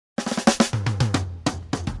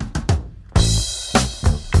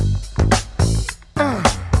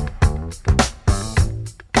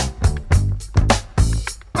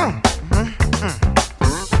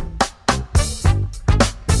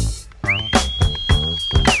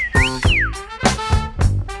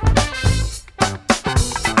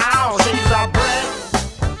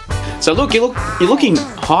So look, you're looking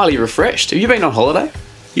highly refreshed. Have you been on holiday?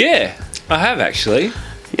 Yeah, I have actually.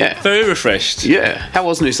 Yeah. Very refreshed. Yeah. How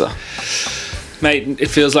was Noosa? Mate, it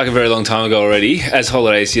feels like a very long time ago already. As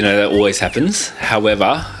holidays, that always happens.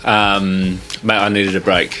 However, mate, I needed a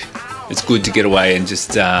break. It's good to get away and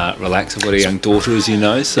just relax. I've got a young daughter, as you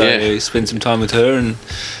know, so spend some time with her, and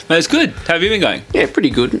mate, it's good. How have you been going? Yeah, pretty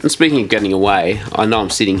good. And speaking of getting away, I know I'm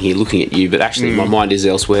sitting here looking at you, but actually my mind is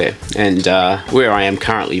elsewhere. And where I am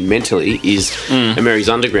currently mentally is Mary's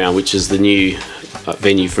Underground, which is the new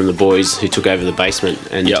venue from the boys who took over the basement,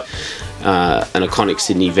 and an iconic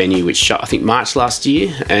Sydney venue which shut, I think, March last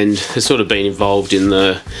year, and has sort of been involved in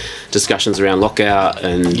the discussions around lockout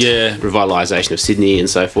and revitalisation of Sydney and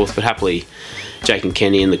so forth. But happily, Jake and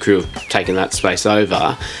Kenny and the crew have taken that space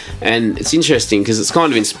over. And it's interesting because it's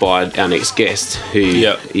kind of inspired our next guest, who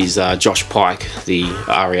is Josh Pike, the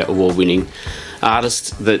ARIA award-winning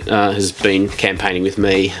artist that has been campaigning with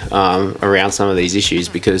me around some of these issues,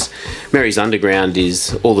 because Mary's Underground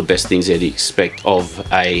is all the best things you'd expect of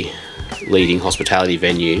a leading hospitality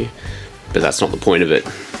venue, but that's not the point of it.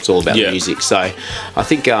 It's all about the music. So I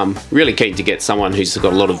think really keen to get someone who's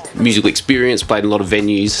got a lot of musical experience, played in a lot of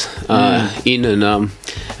venues in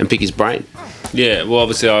and pick his brain. Yeah, well,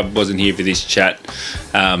 obviously I wasn't here for this chat,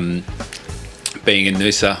 being in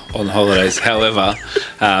Noosa on holidays. However,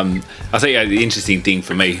 I think the interesting thing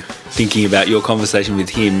for me, thinking about your conversation with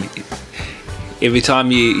him, every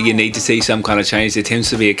time you need to see some kind of change, there tends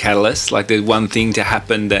to be a catalyst. Like there's one thing to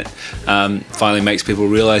happen that finally makes people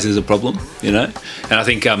realise there's a problem, And I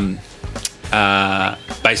think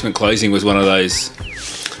basement closing was one of those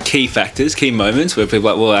key factors, key moments where people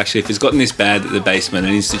are like, well, actually, if it's gotten this bad that the basement,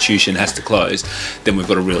 an institution has to close, then we've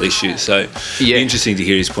got a real issue. So interesting to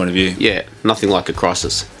hear his point of view. Yeah, nothing like a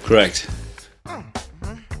crisis. Correct.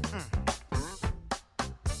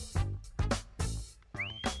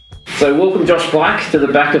 So welcome, Josh Pike, to the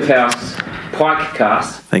Back of House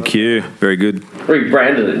Pikecast. Thank you. Very good.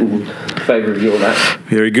 Rebranded it in favour of you on that.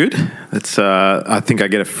 Very good. That's. I think I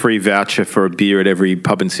get a free voucher for a beer at every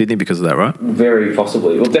pub in Sydney because of that, right? Very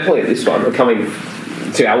possibly. Well, definitely at this one. We're coming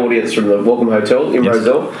to our audience from the Welcome Hotel in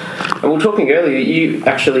Rozelle. And we were talking earlier, you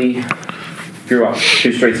actually grew up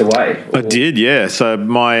 2 streets away. I did, yeah. So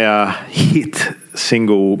my hit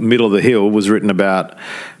single, Middle of the Hill, was written about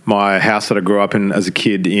my house that I grew up in as a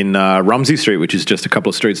kid in Rumsey Street, which is just a couple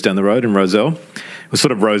of streets down the road in Rozelle. It was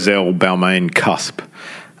sort of Rozelle-Balmain cusp.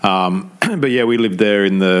 But yeah, we lived there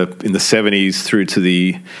in the 70s through to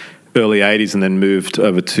the early 80s, and then moved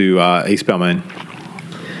over to East Balmain.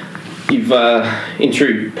 You've, in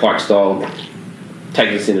true Pike style,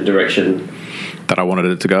 taken us in a direction that I wanted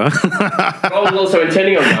it to go. I was also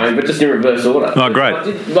intending on going, but just in reverse order. Oh, great.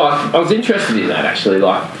 I was interested in that, actually,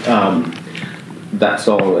 that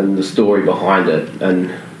song and the story behind it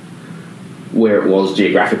and where it was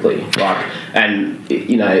geographically.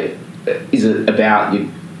 Is it about your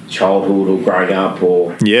childhood or growing up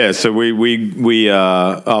or? Yeah, so I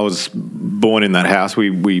was born in that house.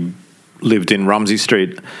 We lived in Rumsey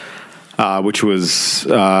Street, which was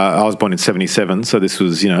I was born in 1977, so this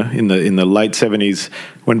was in the late 1970s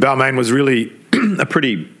when Balmain was really a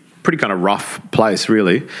pretty kind of rough place,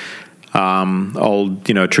 really. Old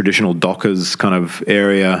traditional dockers kind of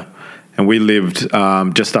area, and we lived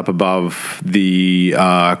just up above the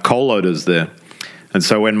coal loaders there. And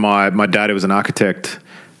so when my dad, who was an architect,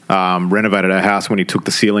 renovated our house, when he took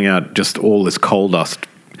the ceiling out, just all this coal dust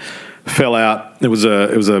fell out. It was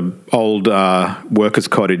a old workers'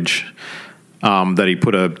 cottage that he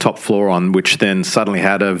put a top floor on, which then suddenly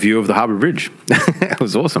had a view of the Harbour Bridge. It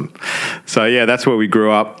was awesome. So yeah, that's where we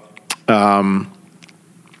grew up.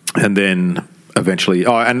 And then eventually,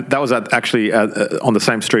 and that was actually on the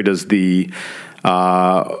same street as the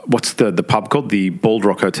what's the pub called? The Bald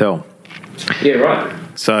Rock Hotel. Yeah, right.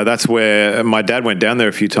 So that's where my dad went down there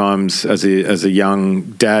a few times as a young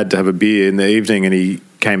dad to have a beer in the evening, and he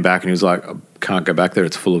came back and he was like, I can't go back there,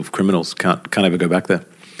 it's full of criminals, can't ever go back there.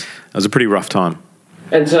 It was a pretty rough time.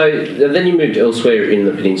 And so then you moved elsewhere in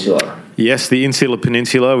the peninsula. Yes, the Insular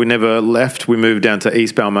Peninsula. We never left. We moved down to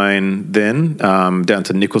East Balmain then, down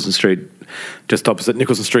to Nicholson Street, just opposite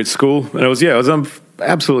Nicholson Street School. And it was an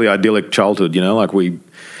absolutely idyllic childhood, we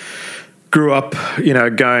grew up,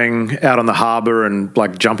 going out on the harbour and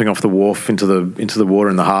like jumping off the wharf into the water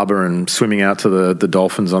in the harbour and swimming out to the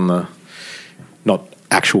dolphins on the, not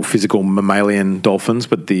actual physical mammalian dolphins,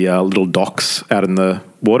 but the little docks out in the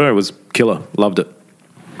water. It was killer. Loved it.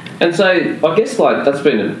 And so I guess that's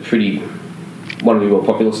been a pretty one of your more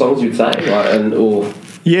popular songs, you'd say,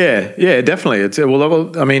 Yeah, definitely. It's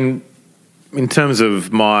in terms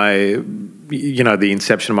of my the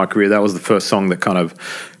inception of my career. That was the first song that kind of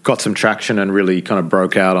got some traction and really kind of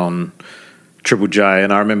broke out on Triple J.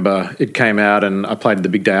 And I remember it came out and I played the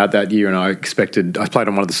big day out that year, and I played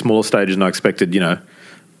on one of the smaller stages, and I expected,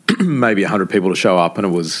 maybe 100 people to show up,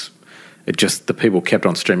 and the people kept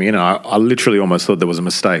on streaming in. I literally almost thought there was a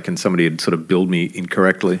mistake and somebody had sort of billed me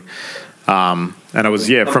incorrectly. And it was,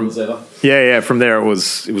 from there it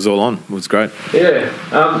was all on. It was great. Yeah,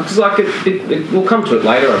 because we'll come to it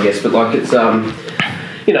later, I guess, but it's,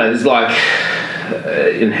 there's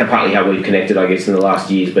and partly how we've connected, I guess, in the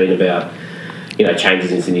last year has been about,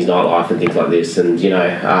 changes in Sydney's nightlife and things like this, and,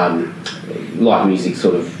 live music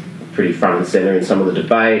sort of pretty front and centre in some of the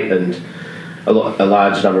debate, and a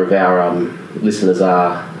large number of our listeners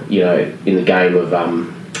are, in the game of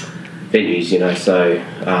venues, so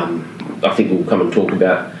I think we'll come and talk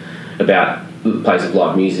about the place of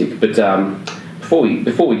live music. But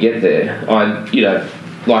before we get there, I'd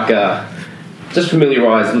just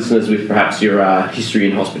familiarise listeners with perhaps your history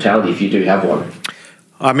in hospitality, if you do have one.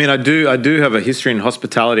 I mean, I do have a history in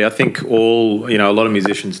hospitality. I think a lot of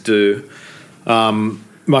musicians do.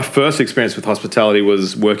 My first experience with hospitality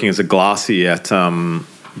was working as a glassy at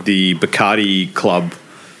the Bacardi Club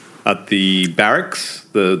at the Barracks,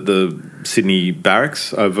 the Sydney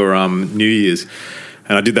Barracks, over New Year's.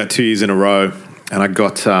 And I did that 2 years in a row, and I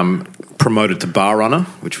got promoted to bar runner,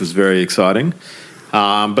 which was very exciting.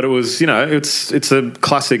 But it was, it's a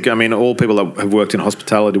classic. I mean, all people that have worked in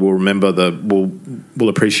hospitality will remember will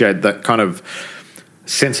appreciate that kind of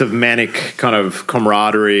sense of manic kind of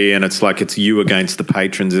camaraderie, and it's like it's you against the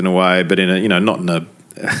patrons in a way, but in a not in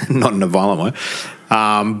a violent way.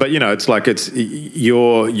 But it's like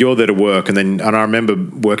you're there to work, and I remember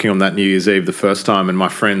working on that New Year's Eve the first time, and my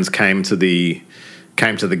friends came to the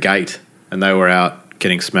gate, and they were out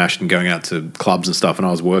getting smashed and going out to clubs and stuff, and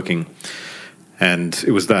I was working. And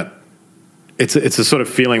it was that it's a sort of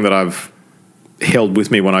feeling that I've held with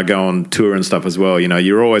me when I go on tour and stuff as well.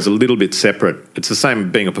 You're always a little bit separate. It's the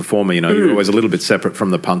same being a performer, you're always a little bit separate from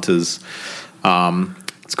the punters.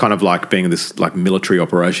 It's kind of like being this like military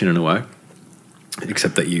operation in a way,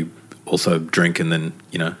 except that you also drink and then,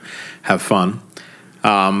 have fun.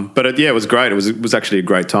 But it was great. It was actually a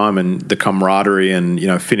great time, and the camaraderie and,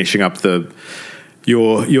 finishing up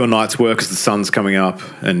your night's work as the sun's coming up,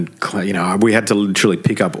 and we had to literally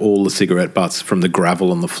pick up all the cigarette butts from the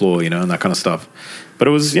gravel on the floor, and that kind of stuff. But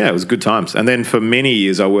it was good times. And then for many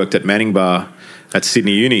years I worked at Manning Bar at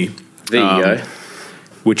Sydney Uni. There you go.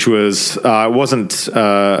 Which was I wasn't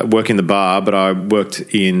working the bar, but I worked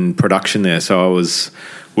in production there. So I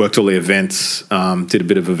worked all the events, did a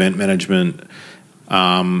bit of event management,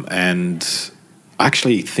 and I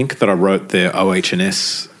actually think that I wrote their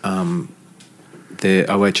OH&S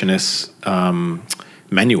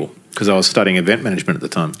manual, because I was studying event management at the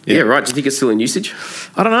time. Yeah, right. Do you think it's still in usage?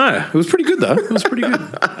 I don't know. It was pretty good, though. It was pretty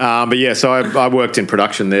good. But yeah, so I worked in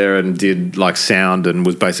production there and did like sound, and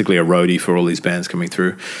was basically a roadie for all these bands coming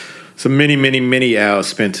through. So many, many, many hours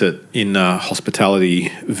spent in hospitality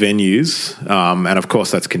venues. And of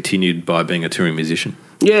course, that's continued by being a touring musician.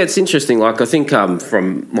 Yeah, it's interesting. Like, I think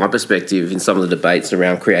from my perspective, in some of the debates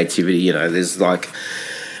around creativity, there's like,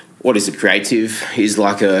 what is a creative? Is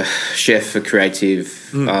like a chef a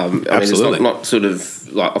creative? I mean, it's not sort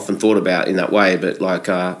of like often thought about in that way, but like,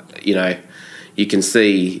 you can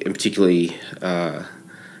see, and particularly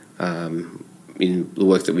in the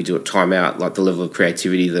work that we do at Time Out, like the level of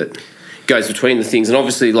creativity that goes between the things, and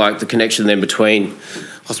obviously like the connection then between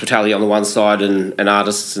hospitality on the one side and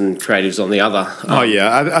artists and creatives on the other.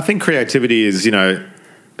 I think creativity is,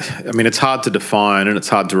 it's hard to define and it's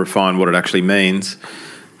hard to refine what it actually means.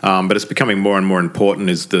 But it's becoming more and more important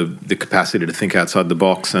is the capacity to think outside the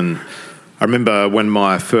box. And I remember when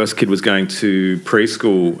my first kid was going to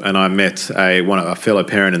preschool, and I met a fellow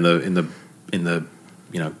parent in the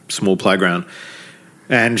small playground,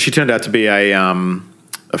 and she turned out to be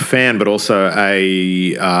a fan, but also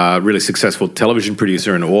a really successful television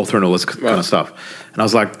producer and author and all this kind of stuff. And I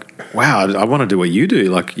was like, wow, I want to do what you do.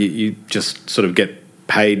 Like you just sort of get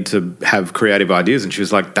paid to have creative ideas. And she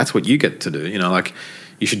was like, that's what you get to do.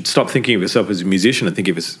 You should stop thinking of yourself as a musician and think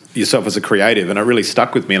of yourself as a creative. And it really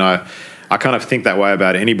stuck with me. And I kind of think that way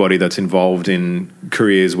about anybody that's involved in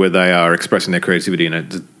careers where they are expressing their creativity, and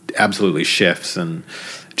it's absolutely chefs and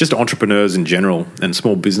just entrepreneurs in general and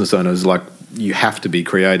small business owners. Like, you have to be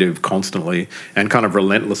creative constantly and kind of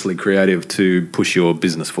relentlessly creative to push your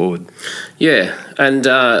business forward. Yeah. And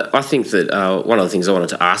I think that one of the things I wanted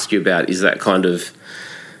to ask you about is that kind of,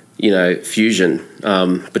 fusion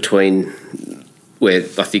between where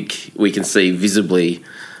I think we can see visibly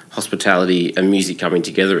hospitality and music coming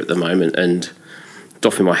together at the moment. And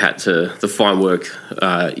doffing my hat to the fine work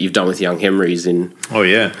you've done with Young Henrys in Oh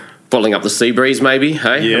yeah, bottling up the Sea Breeze, maybe.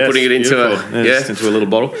 Hey, yeah, and putting it into into a little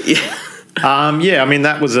bottle. Yeah. Yeah, I mean,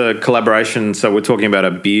 that was a collaboration. So we're talking about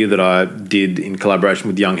a beer that I did in collaboration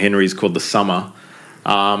with Young Henrys called The Summer.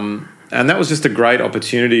 And that was just a great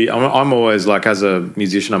opportunity. I'm always, like, as a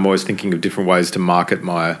musician, I'm always thinking of different ways to market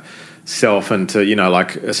myself and to,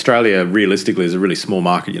 like, Australia realistically is a really small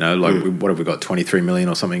market, like what have we got, 23 million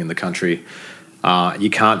or something in the country. You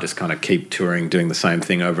can't just kind of keep touring, doing the same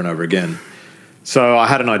thing over and over again. So I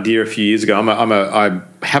had an idea a few years ago. I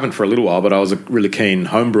haven't for a little while, but I was a really keen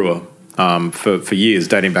home brewer. For years,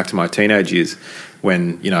 dating back to my teenage years,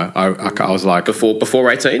 when I was like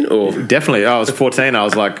before 18, or definitely I was 14. I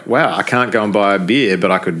was like, wow, I can't go and buy a beer,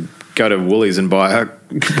 but I could go to Woolies and buy a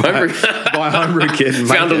homebrew kit. And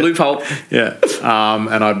found a loophole. Yeah,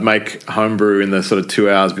 and I'd make homebrew in the sort of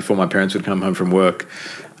 2 hours before my parents would come home from work,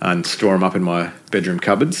 and store them up in my bedroom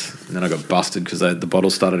cupboards. And then I got busted because the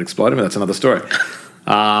bottles started exploding. But that's another story.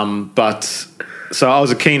 So I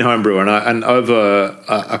was a keen home brewer, and over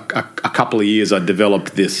a couple of years, I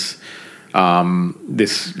developed this. It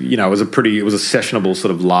was a sessionable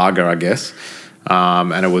sort of lager, I guess,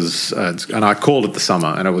 and it was, and I called it The Summer,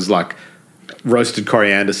 and it was like roasted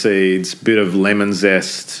coriander seeds, bit of lemon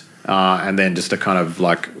zest, and then just a kind of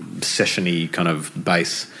like session-y kind of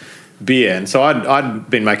base beer. And so I'd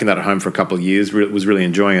been making that at home for a couple of years. Was really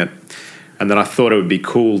enjoying it, and then I thought it would be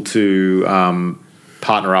cool to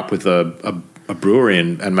partner up with a brewery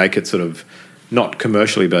and make it sort of not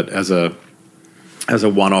commercially, but as a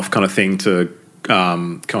one-off kind of thing to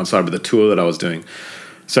coincide with the tour that I was doing.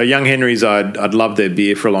 So Young Henrys, I'd loved their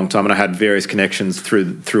beer for a long time, and I had various connections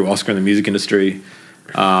through Oscar in the music industry,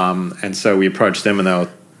 and so we approached them, and they were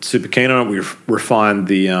super keen on it. We refined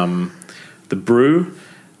the brew,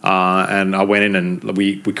 and I went in and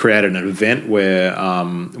we created an event where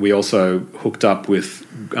we also hooked up with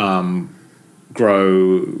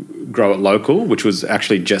Grow It Local, which was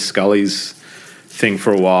actually Jess Scully's thing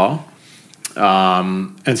for a while.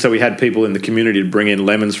 And so we had people in the community to bring in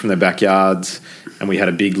lemons from their backyards, and we had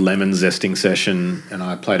a big lemon zesting session, and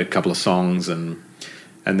I played a couple of songs, and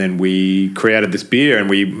then we created this beer, and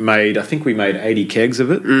we made 80 kegs of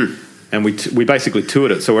it, and we basically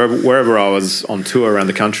toured it. So wherever I was on tour around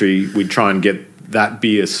the country, we'd try and get that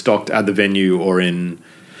beer stocked at the venue or in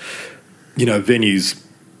venues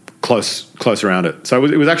close around it. So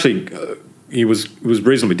it was actually it was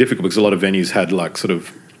reasonably difficult because a lot of venues had like sort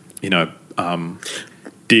of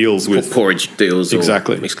deals with porridge deals,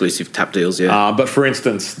 exactly, or exclusive tap deals. Yeah. But for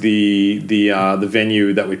instance, the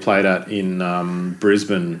venue that we played at in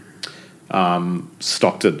Brisbane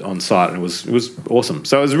stocked it on site, and it was awesome.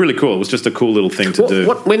 So it was really cool. It was just a cool little thing to do.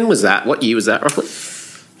 When was that? What year was that roughly?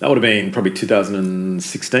 That would have been probably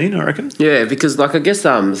 2016, I reckon. Yeah, because I guess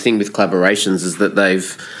the thing with collaborations is that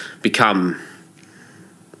they've become,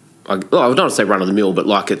 I would not say run of the mill, but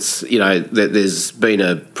like it's, there's been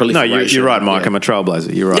a proliferation. No, you're right, Mike. Yeah. I'm a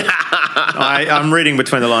trailblazer. You're right. I'm reading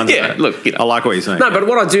between the lines. Yeah, look, I like what you're saying. No, but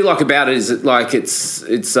what I do like about it is that, like, it's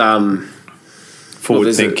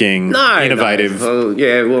forward thinking, innovative.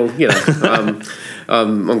 No.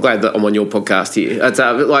 I'm glad that I'm on your podcast here. It's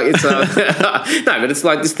no, but it's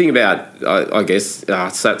like this thing about, I guess,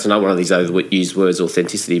 it's another one of these overused words,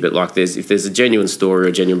 authenticity. But like, if there's a genuine story or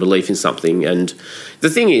a genuine belief in something, and the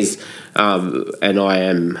thing is, and I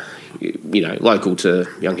am, local to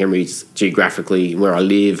Young Henrys geographically, where I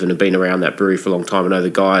live, and have been around that brewery for a long time. I know the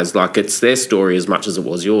guys. Like, it's their story as much as it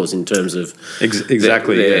was yours in terms of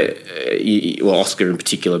exactly. Oscar in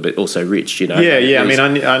particular, but also Rich. Yeah. I mean,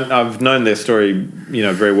 I've known their story,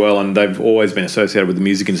 very well, and they've always been associated with the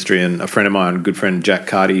music industry. And a friend of mine, a good friend, Jack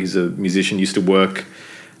Carty, who's a musician, used to work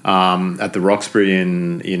at the Roxbury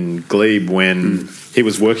in Glebe when he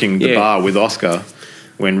was working the bar with Oscar.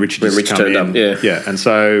 When Rich turned up, yeah, and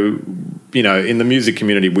so in the music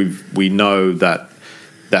community, we know that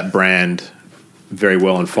brand very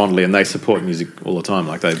well and fondly, and they support music all the time.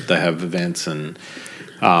 Like they have events, and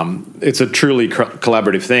it's a truly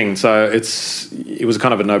collaborative thing. So it was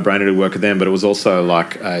kind of a no-brainer to work with them, but it was also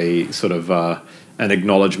like a sort of an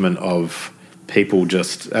acknowledgement of people,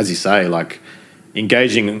 just as you say, like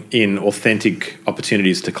engaging in authentic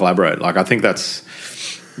opportunities to collaborate. Like I think that's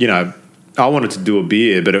I wanted to do a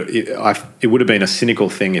beer, but it would have been a cynical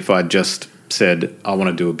thing if I just said, I want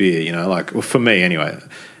to do a beer, for me anyway.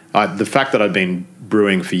 The fact that I'd been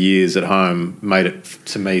brewing for years at home made it,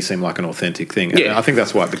 to me, seem like an authentic thing. Yeah. And I think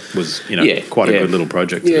that's why it was, quite a good little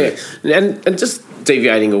project. Yeah, and just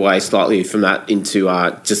deviating away slightly from that into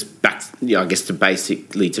just back, I guess, to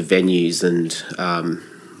basically to venues and,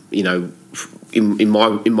 in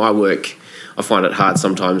my work, I find it hard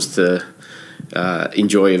sometimes to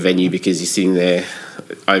enjoy a venue because you're sitting there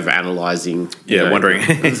over analysing, wondering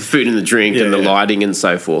the food and the drink and the lighting and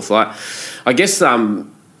so forth. Like, I guess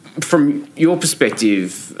from your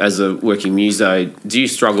perspective as a working muso, do you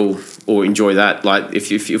struggle or enjoy that? Like,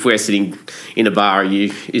 if we're sitting in a bar,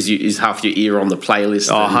 is half your ear on the playlist?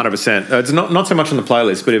 100%. It's not so much on the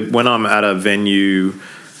playlist, but when I'm at a venue,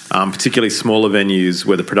 particularly smaller venues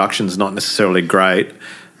where the production's not necessarily great,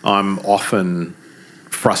 I'm often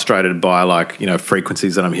frustrated by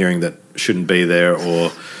frequencies that I'm hearing that shouldn't be there,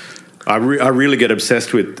 or I really get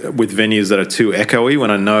obsessed with venues that are too echoey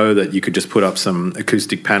when I know that you could just put up some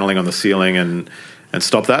acoustic paneling on the ceiling and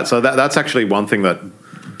stop that. So that's actually one thing that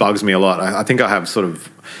bugs me a lot. I think I have sort of,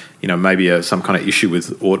 maybe some kind of issue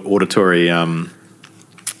with auditory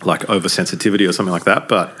like oversensitivity or something like that.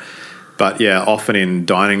 But yeah, often in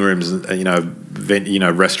dining rooms,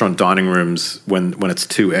 restaurant dining rooms, when it's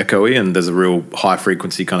too echoey and there's a real high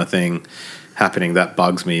frequency kind of thing happening, that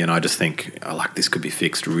bugs me, and I just think, this could be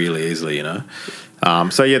fixed really easily,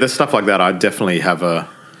 So yeah, there's stuff like that. I definitely have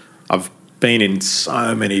I've been in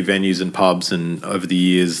so many venues and pubs and over the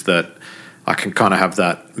years that I can kind of have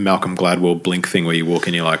that Malcolm Gladwell Blink thing where you walk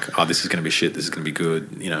in, you're like, oh, this is going to be shit, this is going to be good,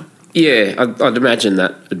 Yeah, I'd imagine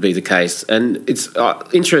that would be the case. And it's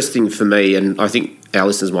interesting for me, and I think our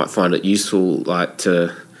listeners might find it useful,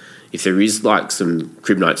 if there is some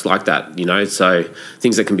crib notes like that, so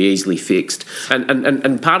things that can be easily fixed.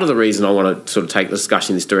 And part of the reason I want to sort of take the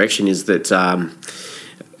discussion in this direction is that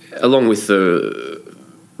along with the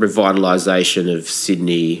revitalisation of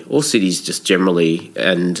Sydney, or cities just generally,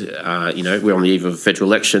 and we're on the eve of a federal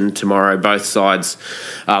election tomorrow. Both sides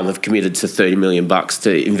have committed to $30 million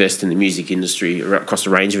to invest in the music industry across a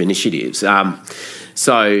range of initiatives.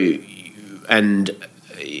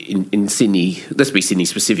 In Sydney, let's be Sydney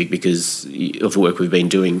specific because of the work we've been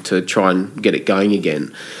doing to try and get it going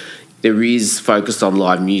again. There is focus on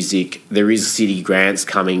live music. There is city grants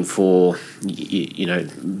coming for,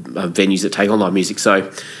 venues that take on live music.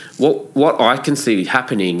 So what I can see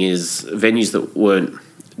happening is venues that weren't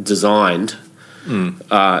designed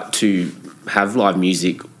to have live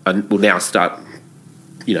music and will now start,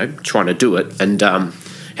 trying to do it. And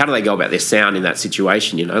how do they go about their sound in that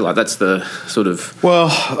situation? That's the sort of... Well,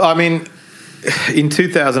 I mean, in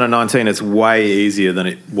 2019, it's way easier than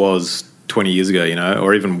it was 20 years ago,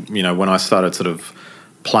 or even, when I started sort of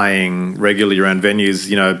playing regularly around venues,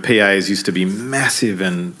 PAs used to be massive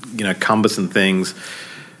and, cumbersome things.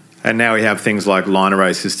 And now we have things like line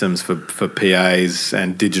array systems for PAs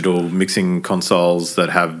and digital mixing consoles that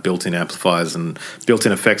have built-in amplifiers and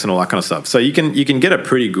built-in effects and all that kind of stuff. So you can get a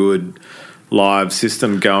pretty good live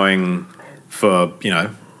system going for,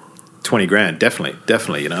 $20,000,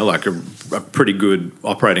 definitely, like a pretty good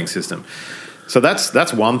operating system. So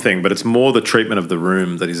that's one thing, but it's more the treatment of the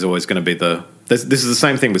room that is always going to be this is the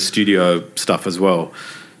same thing with studio stuff as well.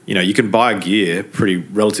 You can buy gear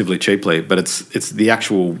relatively cheaply, but it's the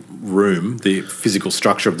actual room, the physical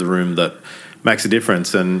structure of the room that makes a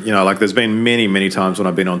difference. And, there's been many, many times when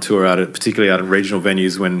I've been on tour particularly out at regional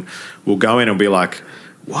venues, when we'll go in and be like,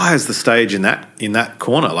 why is the stage in that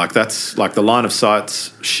corner? That's the line of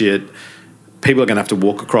sight's shit. People are going to have to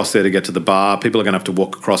walk across there to get to the bar. People are going to have to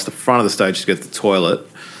walk across the front of the stage to get to the toilet.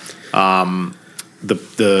 The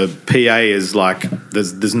PA is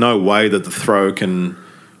there's no way that the throw can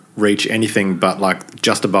reach anything but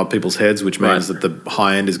just above people's heads, which means that the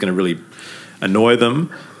high end is going to really annoy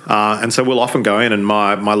them. And so we'll often go in, and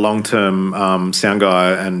my long-term sound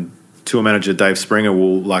guy and tour manager Dave Springer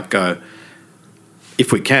will go,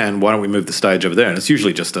 if we can, why don't we move the stage over there? And it's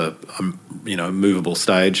usually just a movable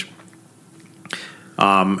stage.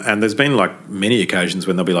 And there's been many occasions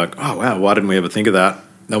when they'll be like, oh wow, why didn't we ever think of that?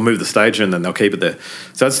 They'll move the stage and then they'll keep it there.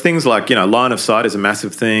 So it's things like, line of sight is a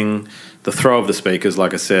massive thing. The throw of the speakers,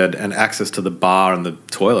 like I said, and access to the bar and the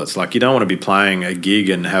toilets. You don't want to be playing a gig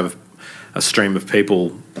and have a stream of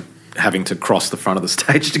people having to cross the front of the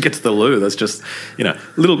stage to get to the loo. That's just,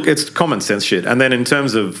 it's common sense shit. And then in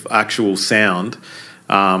terms of actual sound,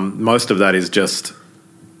 most of that is just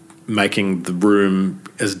making the room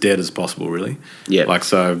as dead as possible, really. Yeah.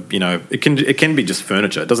 It can be just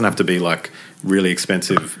furniture. It doesn't have to be really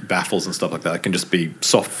expensive baffles and stuff like that. It can just be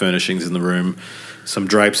soft furnishings in the room, some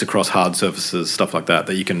drapes across hard surfaces, stuff like that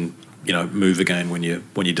you can move again when you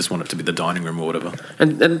just want it to be the dining room or whatever.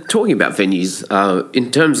 And talking about venues,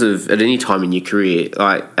 in terms of at any time in your career,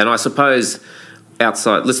 and I suppose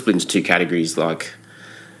outside, let's split into two categories,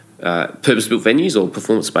 purpose-built venues or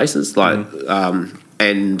performance spaces,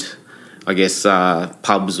 and I guess,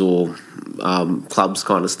 pubs or clubs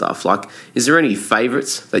kind of stuff. Like, is there any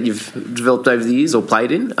favourites that you've developed over the years or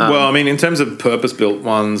played in? Well, I mean, in terms of purpose-built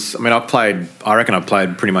ones, I mean, I reckon I've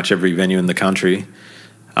played pretty much every venue in the country.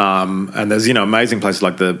 And there's, amazing places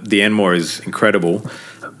like the Enmore is incredible.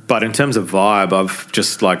 But in terms of vibe, I've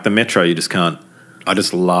just, like, the Metro, I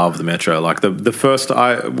just love the Metro. Like, the first,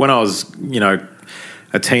 when I was,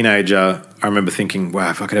 a teenager, I remember thinking, wow,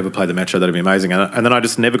 if I could ever play the Metro, that'd be amazing. And then I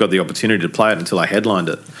just never got the opportunity to play it until I headlined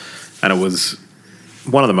it. And it was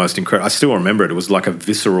one of the most incredible. I still remember it. It was like a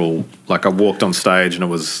visceral, like I walked on stage and it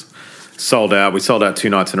was sold out. We sold out 2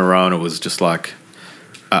 nights in a row and it was just like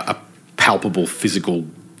a palpable physical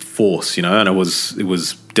force, and it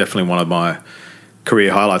was definitely one of my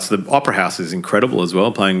career highlights. The Opera House is incredible as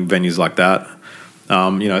well, playing venues like that.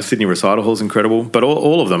 Sydney Recital Hall is incredible, but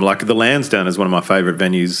all of them, like the Lansdowne is one of my favourite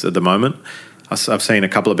venues at the moment. I've seen a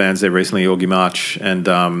couple of bands there recently, Augie March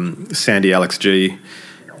and Sandy Alex G,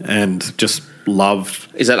 and just loved.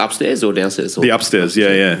 Is that upstairs or downstairs? Or? The upstairs,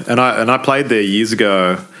 yeah. And I played there years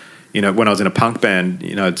ago, when I was in a punk band,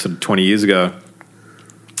 sort of 20 years ago,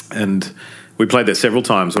 and we played there several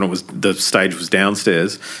times when the stage was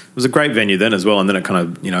downstairs. It was a great venue then as well, and then it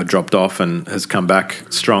kind of dropped off and has come back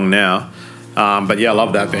strong now. But yeah, I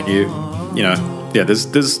love that venue.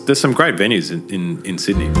 There's some great venues in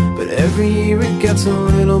Sydney. But every year it gets a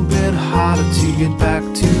little bit harder to get back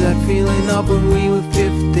to that feeling of when we were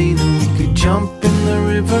 15 and we could jump in the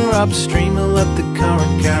river upstream and let the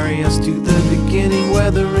current carry us to the beginning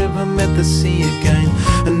where the river met the sea again.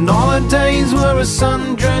 And all our days were a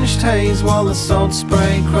sun-drenched haze while the salt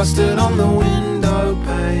spray crusted on the window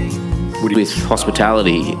pane. With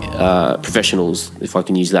hospitality professionals, if I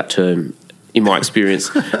can use that term, in my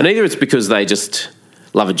experience, and either it's because they just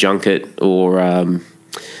love a junket or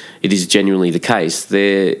it is genuinely the case,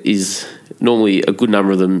 there is normally a good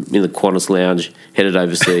number of them in the Qantas lounge headed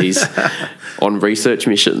overseas on research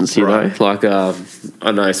missions, you know. Like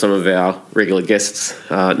I know some of our regular guests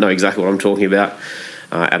know exactly what I'm talking about.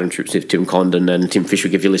 Adam Tripsmith, Tim Condon and Tim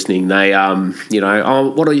Fishwick, if you're listening, they,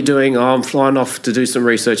 what are you doing? Oh, I'm flying off to do some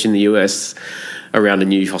research in the US around a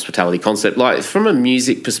new hospitality concept. Like, from a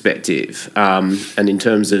music perspective, and in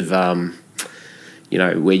terms of,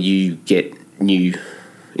 where you get new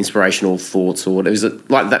inspirational thoughts or whatever, is it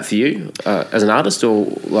like that for you as an artist, or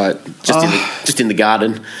like just in the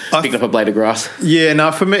garden, picking up a blade of grass? Yeah,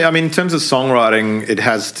 no, for me, I mean, in terms of songwriting, it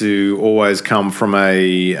has to always come from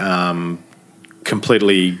a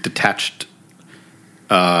completely detached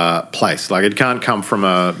place. Like, it can't come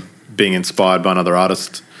from being inspired by another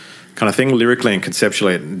artist kind of thing. Lyrically and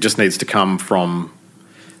conceptually, it just needs to come from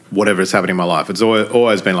whatever is happening in my life. It's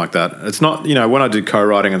always been like that. It's not, when I do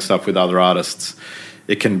co-writing and stuff with other artists,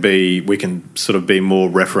 we can sort of be more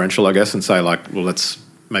referential, I guess, and say like, well, let's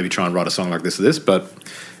maybe try and write a song like this or this. But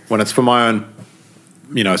when it's for my own,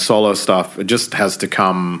 solo stuff, it just has to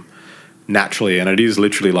come naturally, and it is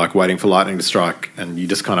literally like waiting for lightning to strike. And you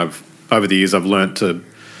just kind of, over the years, I've learnt to,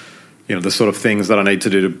 the sort of things that I need to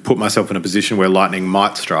do to put myself in a position where lightning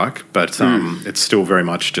might strike, but it's still very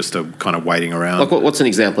much just a kind of waiting around. Like, what's an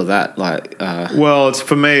example of that? Like, well,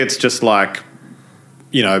 for me, it's just like,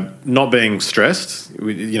 not being stressed,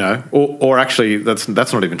 or actually that's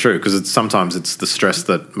not even true, because sometimes it's the stress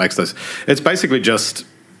that makes those. It's basically just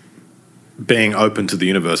being open to the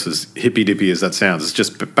universe, as hippy-dippy as that sounds. It's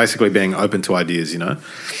just basically being open to ideas,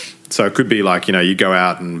 So it could be like, you go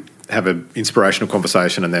out and have an inspirational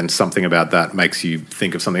conversation and then something about that makes you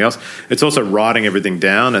think of something else. It's also writing everything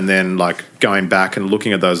down and then like going back and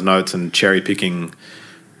looking at those notes and cherry picking,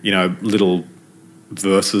 little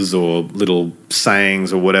verses or little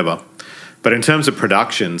sayings or whatever. But in terms of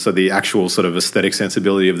production, so the actual sort of aesthetic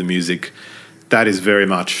sensibility of the music, that is very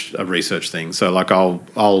much a research thing. So like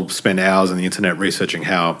I'll spend hours on the internet researching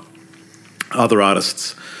how other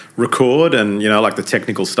artists record, and like the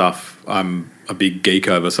technical stuff I'm a big geek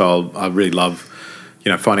over, so I really love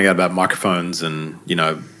finding out about microphones and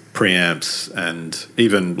preamps and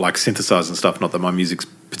even like synthesizers and stuff. Not that my music's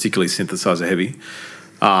particularly synthesizer heavy.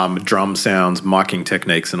 Drum sounds, miking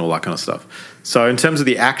techniques and all that kind of stuff. So in terms of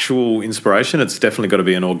the actual inspiration, it's definitely got to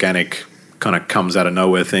be an organic kind of comes out of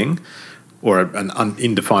nowhere thing, or an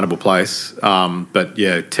indefinable place. But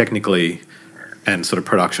yeah, technically and sort of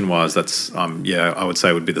production-wise, that's I would say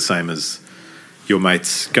it would be the same as your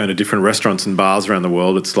mates going to different restaurants and bars around the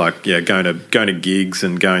world. It's like going to gigs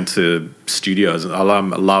and going to studios. I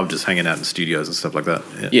love just hanging out in studios and stuff like that.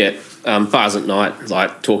 Yeah, bars at night,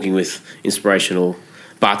 like talking with inspirational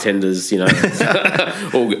bartenders, or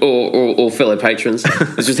fellow patrons.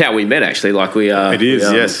 It's just how we met, actually. Like it is,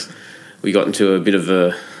 yes. We got into a bit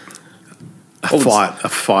of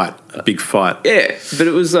a big fight. Yeah, but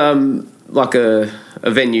it was like a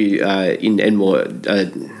venue in Enmore.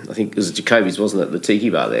 I think it was Jacoby's, wasn't it? The Tiki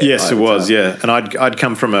Bar there. Yes, it was. Yeah, and I'd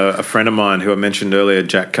come from a friend of mine who I mentioned earlier,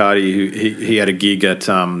 Jack Carty, who he had a gig at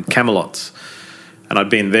Camelot's, and I'd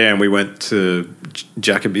been there, and we went to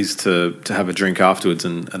Jacoby's to have a drink afterwards,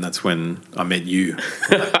 and that's when I met you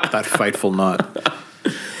that fateful night.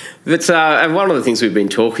 But and one of the things we've been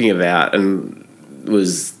talking about and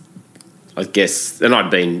was, I guess, and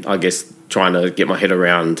I'd been, trying to get my head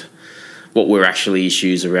around what were actually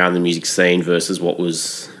issues around the music scene versus what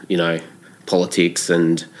was, politics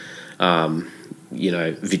and,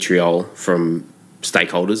 vitriol from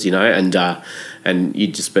stakeholders, and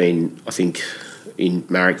you'd just been, I think, in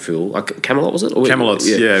Marrickville, Camelot, was it? Camelot's,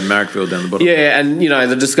 yeah, Marrickville down the bottom. Yeah, and,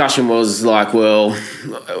 the discussion was like, well,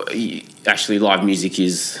 actually live music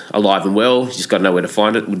is alive and well, you just got to know where to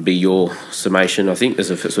find it, would be your summation, I think,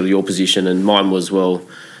 as a sort of your position, and mine was, well,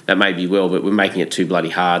 that may be well, but we're making it too bloody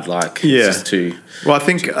hard, it's just too... Well, I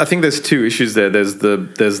think there's two issues there. There's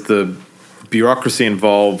the bureaucracy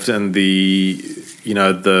involved and the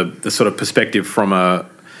sort of perspective from a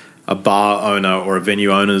bar owner or a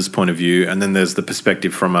venue owner's point of view, and then there's the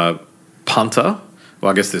perspective from a punter.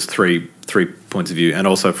 Well, I guess there's three points of view, and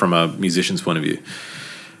also from a musician's point of view.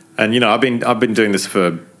 And I've been doing this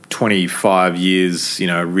for 25 years,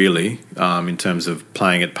 really, in terms of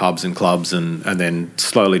playing at pubs and clubs, and then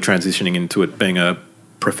slowly transitioning into it being a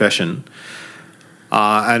profession.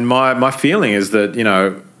 And my feeling is that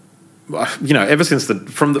ever since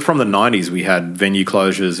from the 90s, we had venue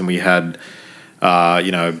closures and we had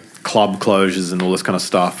club closures and all this kind of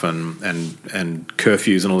stuff, and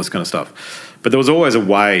curfews and all this kind of stuff. But there was always a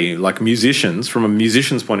way, like musicians, from a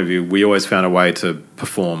musician's point of view, we always found a way to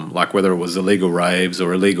perform, like whether it was illegal raves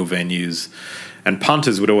or illegal venues. And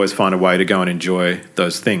punters would always find a way to go and enjoy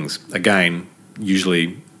those things. Again,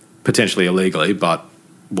 usually potentially illegally, but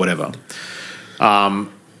whatever.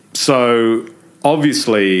 So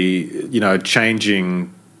obviously,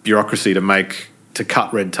 changing bureaucracy to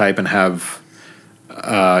cut red tape and have,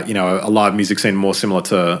 a live music scene more similar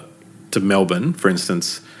to Melbourne, for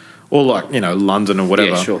instance, or like, London or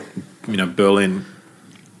whatever, yeah, sure. Berlin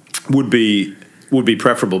would be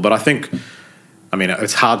preferable. But I think,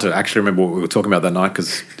 it's hard to actually remember what we were talking about that night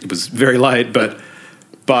because it was very late. But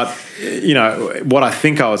what I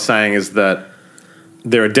think I was saying is that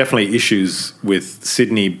there are definitely issues with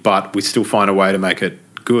Sydney, but we still find a way to make it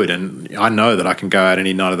good. And I know that I can go out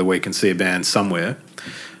any night of the week and see a band somewhere.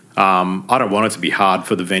 I don't want it to be hard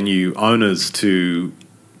for the venue owners to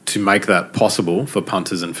make that possible for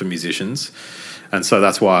punters and for musicians. And so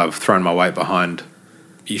that's why I've thrown my weight behind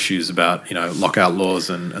issues about, lockout laws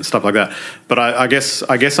and stuff like that. But I guess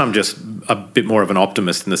I'm just a bit more of an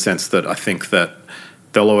optimist in the sense that I think that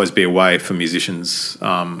there'll always be a way for musicians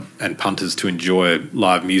and punters to enjoy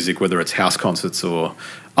live music, whether it's house concerts or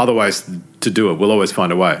other ways to do it. We'll always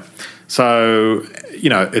find a way. So,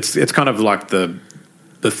 it's kind of like the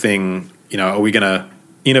thing, are we going to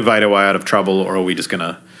innovate our way out of trouble, or are we just going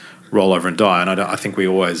to roll over and die? And I think we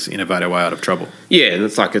always innovate our way out of trouble. Yeah, and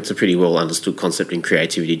it's a pretty well understood concept in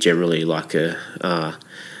creativity generally,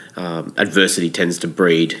 adversity tends to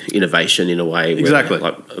breed innovation in a way where, exactly,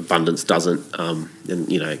 abundance doesn't,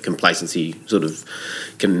 and complacency sort of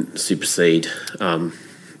can supersede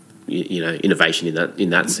innovation in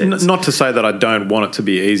that sense. Not to say that I don't want it to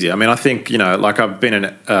be easy. I think I've been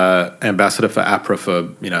an ambassador for APRA for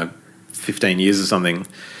 15 years or something,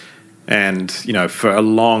 and for a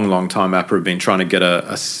long time APRA have been trying to get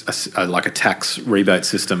a tax rebate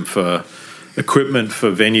system for equipment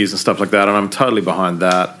for venues and stuff like that, and I'm totally behind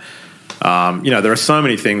that. There are so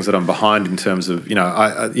many things that I'm behind in terms of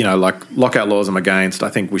like lockout laws I'm against. I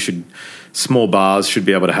think small bars should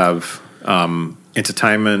be able to have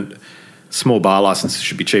entertainment. Small bar licenses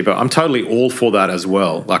should be cheaper. I'm totally all for that as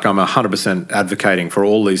well. Like, I'm 100% advocating for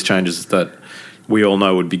all these changes that we all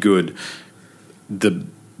know would be good. The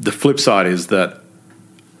flip side is that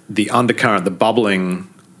the bubbling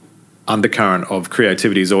undercurrent of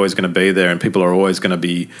creativity is always going to be there, and people are always going to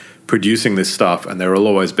be producing this stuff, and there will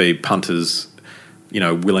always be punters,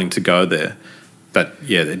 willing to go there. But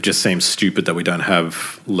yeah, it just seems stupid that we don't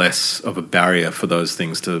have less of a barrier for those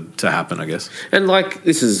things to happen, I guess. And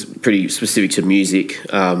this is pretty specific to music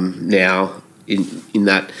now, in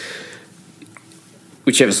that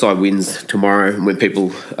whichever side wins tomorrow, and when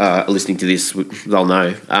people are listening to this, they'll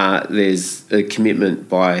know there's a commitment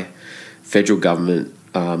by federal government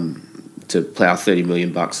to plough $30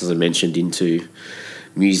 million, as I mentioned, into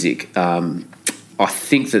music. I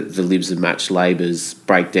think that the Libs have matched Labor's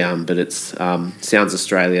breakdown, but it's Sounds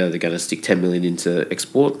Australia. They're going to stick 10 million into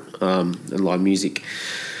export and live music.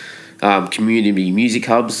 Community music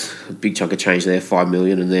hubs, a big chunk of change there, 5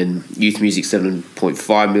 million, and then youth music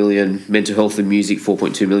 7.5 million, mental health and music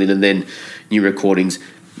 4.2 million, and then new recordings,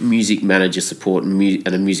 music manager support and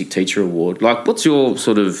a music teacher award. Like, what's your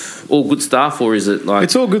sort of all good stuff, or is it like?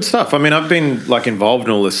 It's all good stuff. I mean, I've been like involved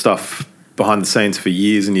in all this stuff behind the scenes for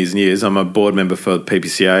years and years and years. I'm a board member for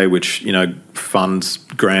PPCA, which funds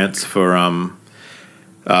grants for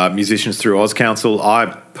musicians through Oz Council.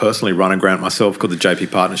 I personally run a grant myself called the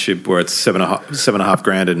JP Partnership, where it's $7.5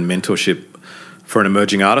 grand in mentorship for an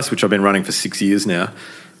emerging artist, which I've been running for 6 years now.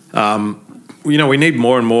 We need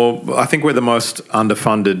more and more. I think we're the most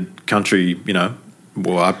underfunded country.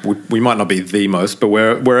 Well, we might not be the most, but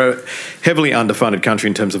we're a heavily underfunded country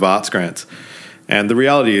in terms of arts grants. And the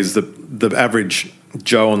reality is that the average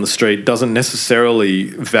Joe on the street doesn't necessarily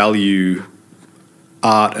value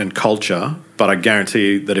art and culture, but I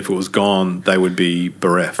guarantee that if it was gone, they would be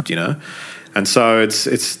bereft, And so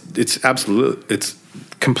it's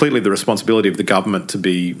completely the responsibility of the government to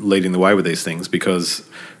be leading the way with these things, because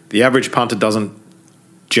the average punter doesn't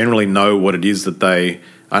generally know what it is that they.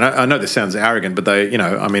 I know this sounds arrogant, but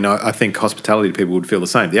I think hospitality people would feel the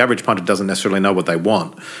same. The average punter doesn't necessarily know what they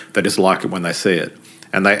want; they just like it when they see it,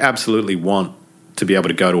 and they absolutely want to be able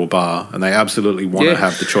to go to a bar, and they absolutely want to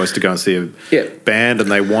have the choice to go and see a band, and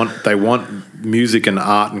they want music and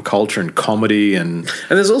art and culture and comedy and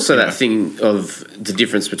there's also that thing of the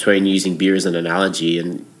difference between using beer as an analogy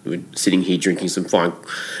and we're sitting here drinking some fine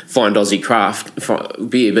Aussie craft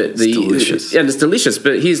beer, but it's delicious. And it's delicious.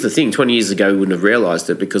 But here's the thing: 20 years ago, we wouldn't have realised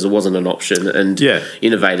it because it wasn't an option, and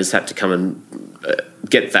innovators had to come and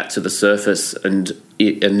get that to the surface, and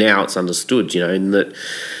now it's understood. In that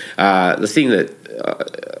the thing that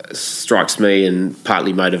strikes me and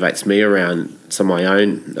partly motivates me around some of my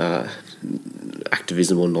own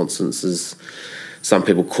activism or nonsense, as some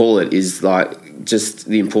people call it, is like just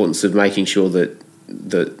the importance of making sure that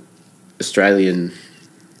Australian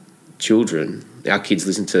children, our kids,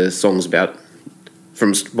 listen to songs by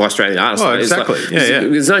Australian artists. Oh, exactly.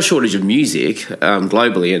 There's no shortage of music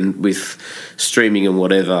globally, and with streaming and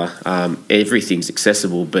whatever, everything's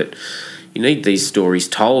accessible, but you need these stories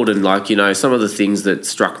told. And some of the things that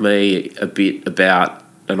struck me a bit about,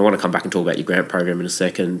 and I want to come back and talk about your grant program in a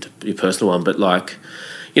second, your personal one, but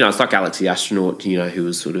it's like Alex the astronaut, who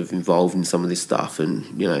was sort of involved in some of this stuff, and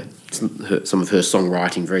some of her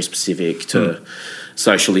songwriting very specific to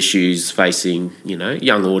social issues facing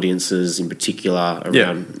young audiences in particular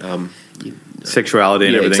around sexuality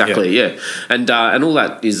and everything. Exactly, and all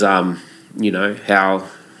that is how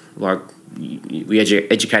we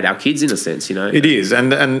educate our kids in a sense. It is,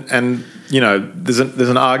 and there's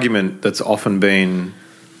an argument that's often been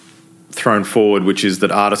thrown forward, which is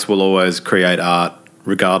that artists will always create art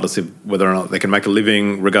regardless of whether or not they can make a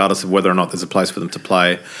living, regardless of whether or not there's a place for them to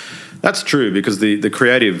play. That's true, because the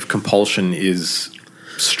creative compulsion is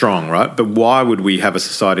strong, right? But why would we have a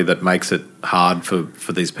society that makes it hard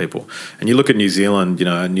for these people? And you look at New Zealand,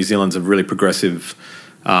 New Zealand's a really progressive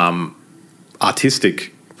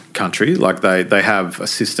artistic country. Like they have a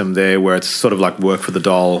system there where it's sort of like work for the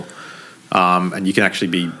dole, and you can actually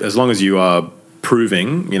be, as long as you are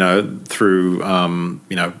proving, through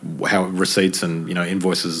how receipts and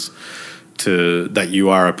invoices to that you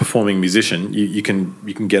are a performing musician, you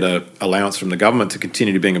can get a allowance from the government to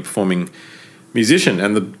continue to being a performing musician.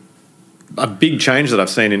 And a big change that I've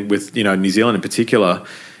seen with New Zealand in particular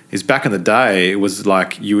is back in the day, it was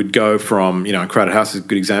like you would go from Crowded House is a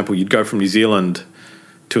good example. You'd go from New Zealand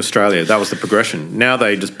to Australia. That was the progression. Now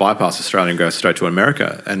they just bypass Australia and go straight to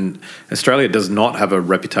America. And Australia does not have a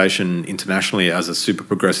reputation internationally as a super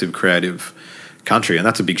progressive creative country, and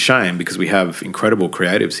that's a big shame because we have incredible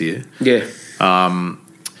creatives here. Yeah. And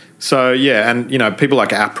people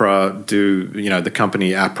like APRA do, the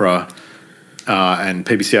company APRA and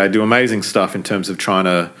PPCA do amazing stuff in terms of trying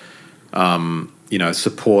to,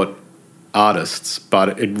 support artists,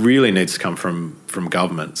 but it really needs to come from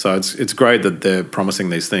government. So it's great that they're promising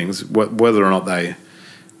these things, whether or not they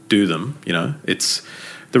do them. It's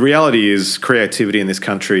the reality is creativity in this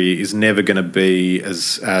country is never going to be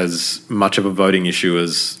as much of a voting issue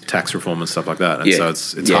as tax reform and stuff like that. And so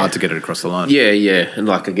it's hard to get it across the line. And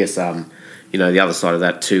I guess the other side of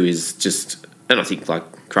that too is just, and I think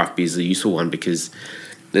craft beer is a useful one because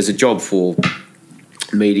there's a job for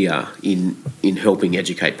media in helping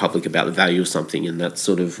educate public about the value of something, and that's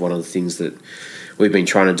sort of one of the things that we've been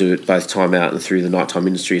trying to do at both Time Out and through the Nighttime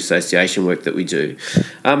Industry Association work that we do.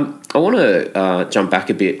 I want to jump back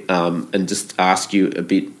a bit and just ask you a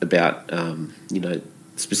bit about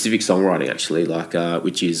specific songwriting actually, like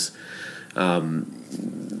which is and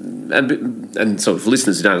sort of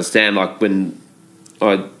listeners who don't understand, like when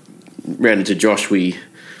I ran into Josh, we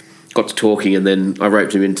got to talking, and then I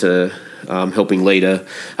roped him into helping lead a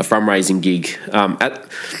fundraising gig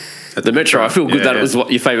at the Metro. I feel good that it was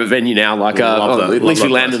your favourite venue now. Like, at least we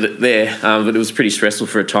landed it there, but it was pretty stressful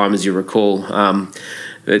for a time, as you recall.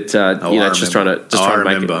 But just trying to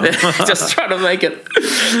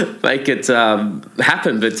make it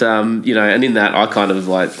happen. But and in that, I kind of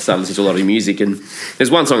like started listening to a lot of music, and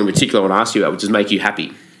there's one song in particular I want to ask you about, which is "Make You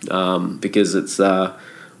Happy," because it's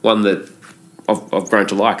one that I've grown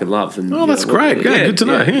to like and love. And that's great. Yeah, good to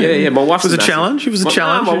know. Yeah. My wife was a challenge. It was a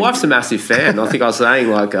challenge. My wife's a massive fan. I think I was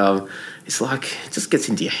saying like. It's like it just gets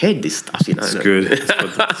into your head, this stuff, It's good.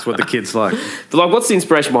 That's what the kids like. But like, what's the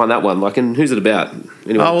inspiration behind that one? Like, and who's it about?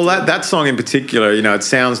 Anyway. Oh, well, that song in particular, it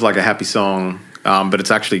sounds like a happy song, but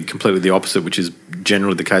it's actually completely the opposite, which is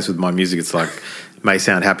generally the case with my music. It's like, it may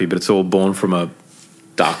sound happy, but it's all born from a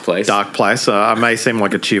dark place. I may seem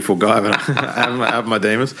like a cheerful guy, but I have my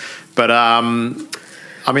demons. But,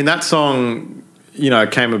 that song,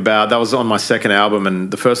 came about, that was on my second album,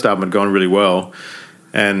 and the first album had gone really well.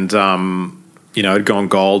 And, it'd gone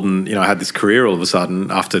gold, and, I had this career all of a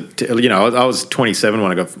sudden after, I was 27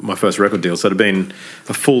 when I got my first record deal. So it had been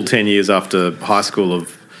a full 10 years after high school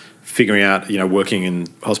of figuring out, working in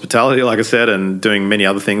hospitality, like I said, and doing many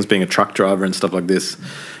other things, being a truck driver and stuff like this.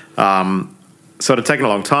 So it had taken a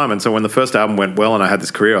long time. And so when the first album went well and I had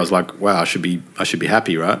this career, I was like, wow, I should be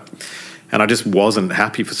happy, right? And I just wasn't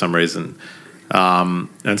happy for some reason.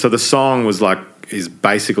 And so the song is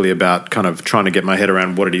basically about kind of trying to get my head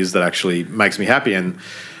around what it is that actually makes me happy. And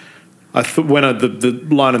I thought when the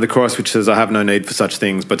line in the chorus, which says, "I have no need for such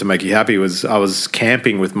things but to make you happy," was I was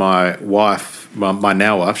camping with my wife, my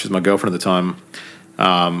now wife, she's my girlfriend at the time,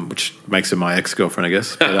 which makes her my ex-girlfriend, I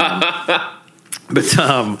guess. But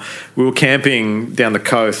we were camping down the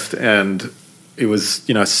coast, and it was,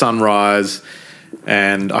 sunrise.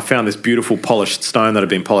 And I found this beautiful polished stone that had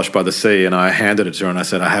been polished by the sea, and I handed it to her and I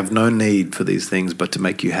said, "I have no need for these things but to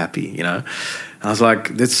make you happy," And I was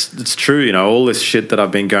like, it's true, all this shit that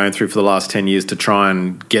I've been going through for the last 10 years to try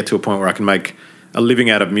and get to a point where I can make a living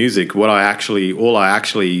out of music. All I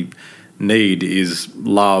actually need is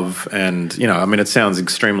love, and, it sounds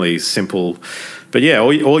extremely simple, but yeah,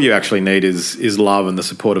 all you actually need is love and the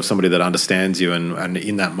support of somebody that understands you, and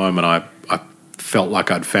in that moment I felt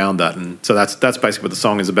like I'd found that, and so that's basically what the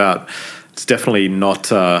song is about. It's definitely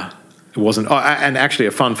not. It wasn't. Oh, and actually,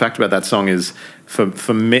 a fun fact about that song is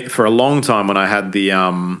for me, for a long time when I had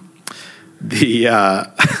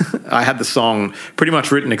I had the song pretty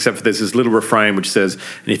much written, except for there's this little refrain which says,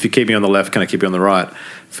 "And if you keep me on the left, can I keep you on the right?"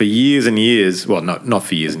 For years and years, well, not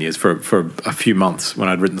for years and years, for a few months when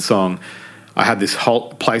I'd written the song, I had this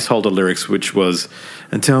whole placeholder lyrics which was,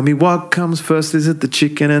 "And tell me what comes first, is it the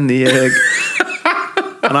chicken and the egg?"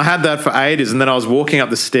 And I had that for ages, and then I was walking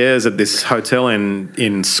up the stairs at this hotel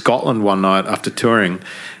in Scotland one night after touring,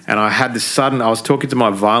 and I had this sudden. I was talking to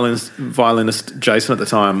my violinist Jason at the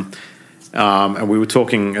time, and we were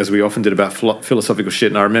talking, as we often did, about philosophical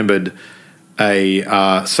shit. And I remembered a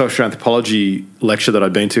social anthropology lecture that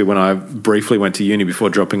I'd been to when I briefly went to uni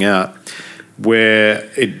before dropping out, where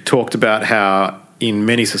it talked about how in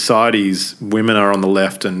many societies women are on the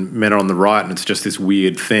left and men are on the right, and it's just this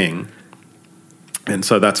weird thing. And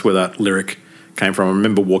so that's where that lyric came from. I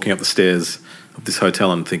remember walking up the stairs of this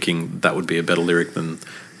hotel and thinking that would be a better lyric than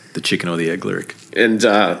the chicken or the egg lyric. And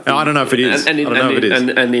I don't know if it is. And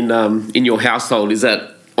in your household, is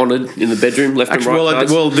that honoured in the bedroom, left and right?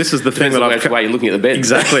 Well, this is the thing that I've... way you're looking at the bed.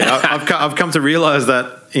 Exactly. I've come to realise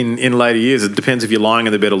that in later years, it depends if you're lying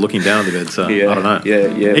in the bed or looking down at the bed. So I don't know.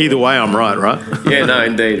 Yeah. Either way, I'm right? Yeah, no,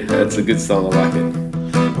 indeed. That's a good song. I like it.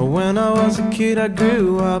 When I was a kid, I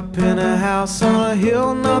grew up in a house on a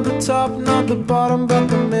hill, not the top, not the bottom, but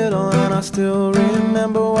the middle. And I still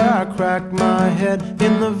remember where I cracked my head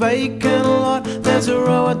in the vacant lot. There's a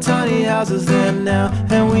row of tiny houses there now,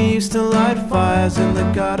 and we used to light fires in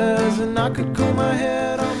the gutters, and I could cool my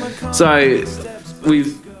head on the concrete steps. So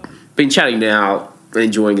we've been chatting now,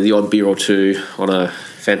 enjoying the odd beer or two on a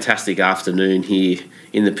fantastic afternoon here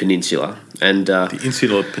in the peninsula. And the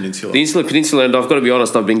Insular Peninsula. The Insular Peninsula, and I've got to be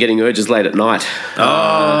honest, I've been getting urges late at night.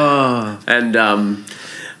 And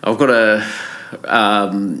I've got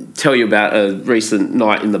tell you about a recent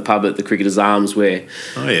night in the pub at the Cricketers Arms where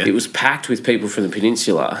it was packed with people from the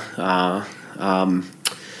peninsula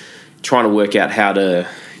trying to work out how to,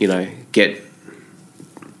 get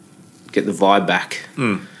the vibe back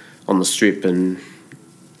on the strip and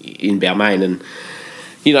in Balmain. And,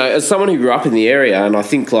 as someone who grew up in the area, and I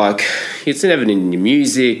think, like, it's evident in your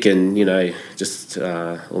music and, just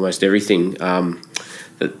almost everything,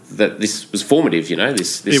 that this was formative,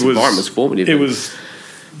 this environment was formative.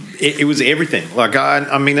 It was everything. Like,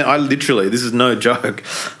 I mean, I literally, this is no joke,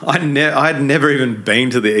 I had never even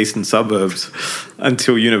been to the eastern suburbs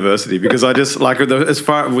until university, because I just, like,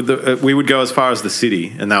 we would go as far as the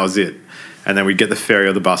city, and that was it. And then we'd get the ferry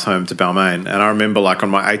or the bus home to Balmain. And I remember, like, on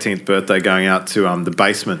my 18th birthday, going out to the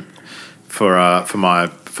basement for my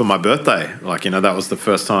birthday. Like, that was the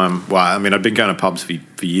first time. Well, I mean, I'd been going to pubs for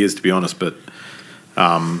years, to be honest, but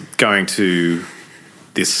going to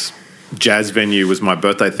this jazz venue was my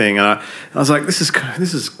birthday thing, and I was like, this is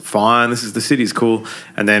fine. The city's cool.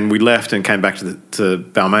 And then we left and came back to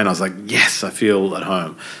Balmain. I was like, yes, I feel at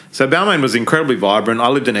home. So Balmain was incredibly vibrant. I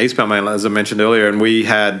lived in East Balmain, as I mentioned earlier, and we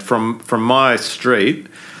had from my street,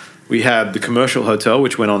 we had the Commercial Hotel,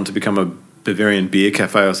 which went on to become a Bavarian beer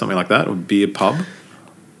cafe or something like that, or beer pub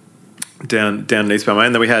down in East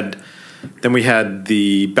Balmain. Then we had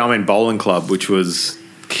the Balmain Bowling Club, which was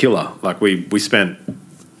killer. Like, we spent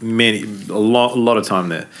a lot of time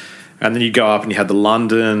there. And then you go up and you had the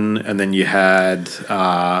London, and then you had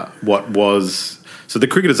so the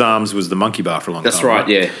Cricketers Arms was the Monkey Bar for a long time. That's right,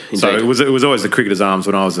 yeah. Indeed. So it was always the Cricketers Arms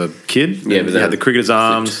when I was a kid. Yeah, but you had the Cricketers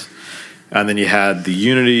Arms, and then you had the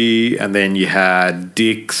Unity, and then you had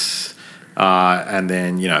Dick's, and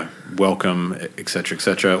then Welcome,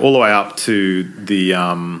 etc., all the way up to the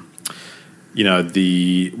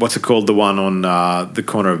the what's it called, the one on the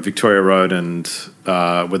corner of Victoria Road and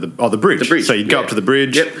the bridge. The bridge. So you'd go up to the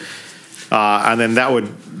bridge, and then that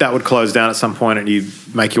would close down at some point, and you'd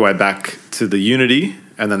make your way back to the Unity,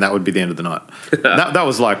 and then that would be the end of the night. that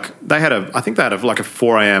was like I think they had like a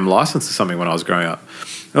 4 a.m. license or something when I was growing up.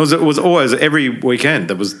 It was always every weekend.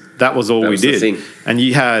 That was all we did. The thing. And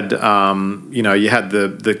you had you had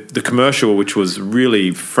the Commercial, which was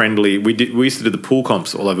really friendly. We used to do the pool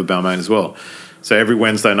comps all over Balmain as well. So every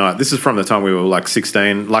Wednesday night. This is from the time we were like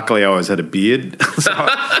 16. Luckily, I always had a beard, so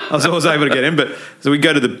I was always able to get in. But so we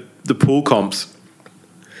go to the pool comps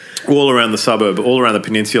all around the suburb, all around the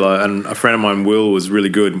peninsula. And a friend of mine, Will, was really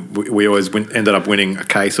good. We always ended up winning a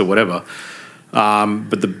case or whatever.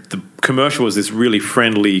 But the Commercial was this really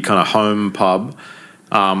friendly kind of home pub.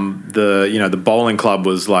 The bowling club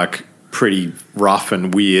was like pretty rough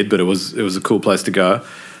and weird, but it was a cool place to go.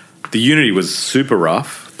 The Unity was super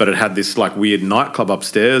rough, but it had this like weird nightclub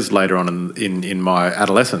upstairs later on in my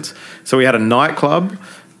adolescence. So we had a nightclub.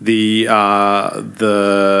 The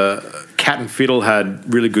Cat and Fiddle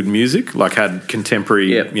had really good music, like had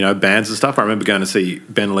contemporary bands and stuff. I remember going to see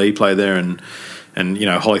Ben Lee play there, and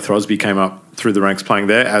Holly Throsby came up through the ranks playing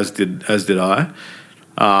there, as did I.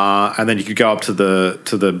 And then you could go up to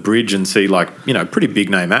the bridge and see like pretty big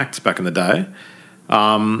name acts back in the day.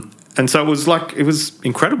 And so it was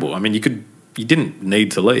incredible. I mean, you didn't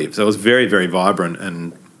need to leave. So it was very, very vibrant,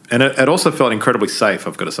 and it also felt incredibly safe,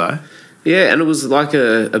 I've got to say. Yeah, and it was like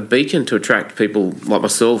a beacon to attract people like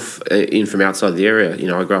myself in from outside the area.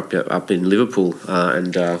 I grew up in Liverpool,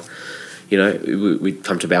 and we'd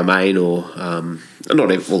come to Balmain, or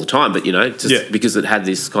not all the time, but because it had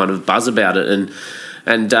this kind of buzz about it, and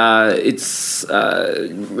it's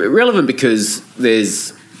relevant because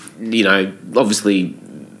there's obviously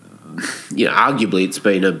arguably it's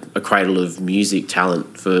been a cradle of music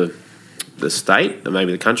talent for the state and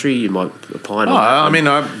maybe the country. You might opine on that. I mean,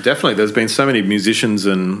 definitely. There's been so many musicians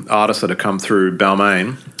and artists that have come through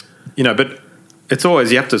Balmain, but it's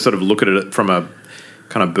always, you have to sort of look at it from a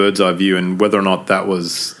kind of bird's eye view, and whether or not that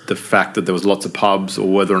was the fact that there was lots of pubs,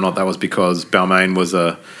 or whether or not that was because Balmain was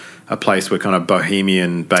a place where kind of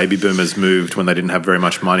bohemian baby boomers moved when they didn't have very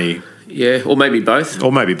much money. Yeah, or maybe both.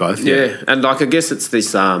 Yeah. And like I guess it's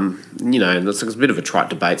this, it's a bit of a trite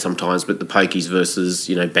debate sometimes, but the pokies versus,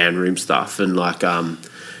 band room stuff. And like,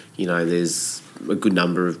 there's a good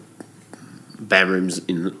number of band rooms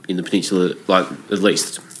in the peninsula, like at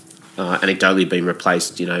least anecdotally being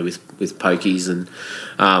replaced, with pokies. And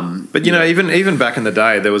but even back in the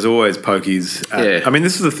day, there was always pokies. I mean,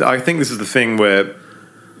 I think this is the thing where,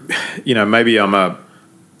 maybe I'm a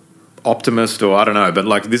optimist, or I don't know, but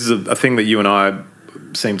like this is a thing that you and I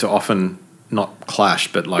seem to often not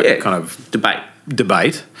clash, but like kind of debate.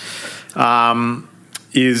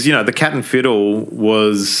 Is the Cat and Fiddle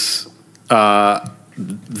was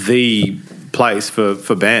the place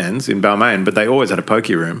for bands in Balmain, but they always had a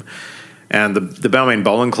pokie room. And the Balmain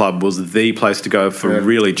Bowling Club was the place to go for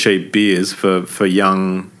really cheap beers for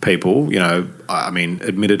young people. You know, I mean,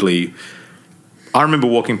 admittedly, I remember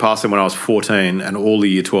walking past them when I was 14 and all the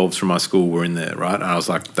year 12s from my school were in there, right? And I was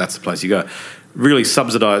like, that's the place you go. Really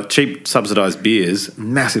cheap subsidised beers,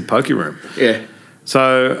 massive pokie room. Yeah.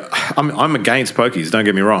 So I'm against pokies, don't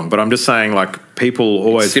get me wrong, but I'm just saying, like, people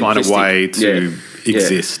always find a way to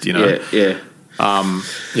exist, you know? Yeah.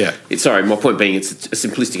 Sorry, my point being, it's a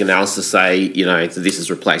simplistic analysis to say, you know, this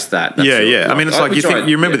has replaced that. That's I mean, it's like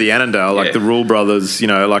you remember the Annandale, like the Rule Brothers, you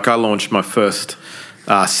know, like I launched my first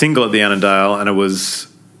single at the Annandale, and it was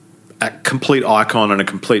a complete icon and a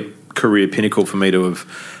complete career pinnacle for me to have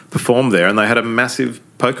performed there, and they had a massive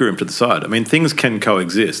poker room to the side. I mean, things can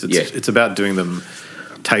coexist. It's about doing them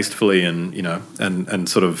tastefully and, you know, and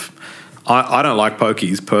sort of... I don't like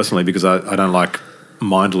pokies personally because I don't like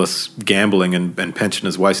mindless gambling and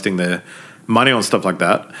pensioners wasting their money on stuff like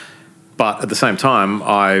that. But at the same time,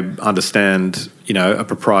 I understand, you know, a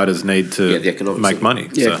proprietor's need to make money.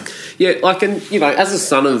 Yeah, so. Yeah, like, and, you know, as a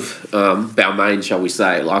son of Balmain, shall we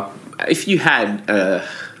say, like, if you had a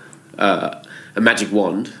magic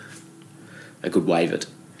wand and could wave it,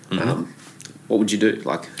 what would you do?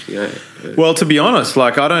 Like, you know, well, to be honest,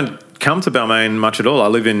 like, I don't come to Balmain much at all. I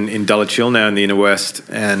live in Dulwich now in the inner west,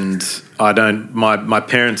 and I don't. My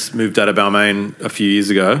parents moved out of Balmain a few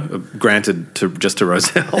years ago, granted just to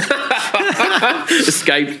Rozelle.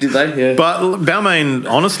 Escaped, did they? Yeah. But Balmain,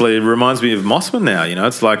 honestly, reminds me of Mossman now. You know,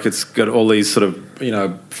 it's like it's got all these sort of, you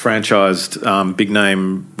know, franchised big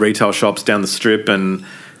name retail shops down the strip, and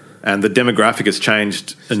the demographic has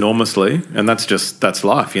changed enormously, and that's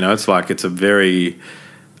life. You know, it's like it's a very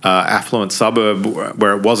affluent suburb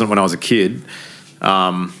where it wasn't when I was a kid.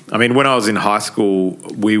 I mean, when I was in high school,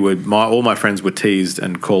 all my friends were teased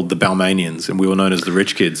and called the Balmainians, and we were known as the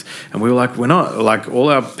rich kids. And we were like, we're not. Like, all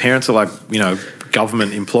our parents are like, you know,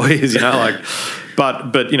 government employees, you know, like.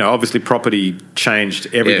 But you know, obviously, property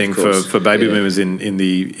changed everything for baby boomers in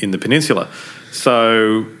the peninsula.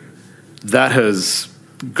 So that has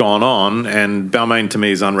gone on, and Balmain to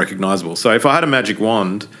me is unrecognisable. So if I had a magic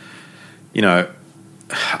wand, you know,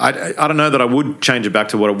 I don't know that I would change it back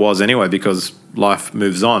to what it was anyway, because life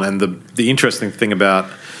moves on. And the interesting thing about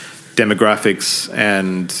demographics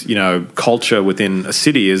and, you know, culture within a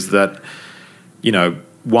city is that, you know,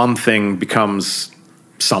 one thing becomes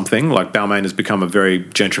something, like Balmain has become a very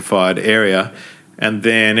gentrified area, and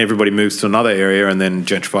then everybody moves to another area and then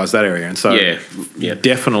gentrifies that area. And so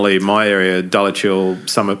definitely my area, Dulwich Hill,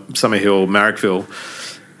 Summerhill, Marrickville,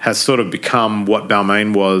 has sort of become what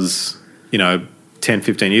Balmain was, you know, 10,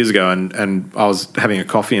 15 years ago, and I was having a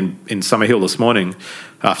coffee in Summerhill this morning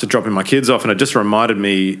after dropping my kids off, and it just reminded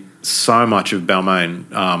me so much of Balmain,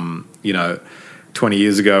 you know, 20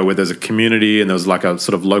 years ago, where there's a community and there's like a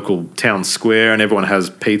sort of local town square and everyone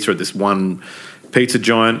has pizza at this one pizza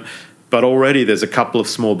joint. But already there's a couple of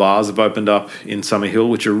small bars have opened up in Summerhill,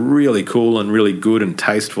 which are really cool and really good and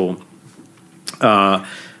tasteful. But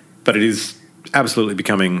it is absolutely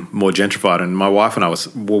becoming more gentrified, and my wife and I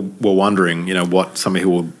were wondering, you know, what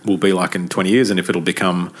Summerhill will be like in 20 years, and if it'll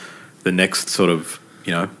become the next sort of,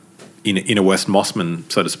 you know, inner west Mossman,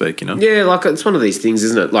 so to speak, you know. Yeah, like, it's one of these things,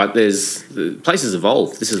 isn't it? Like, places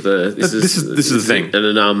evolve. This is the thing,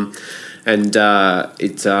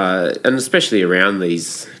 and especially around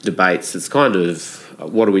these debates, it's kind of,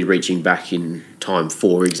 what are we reaching back in time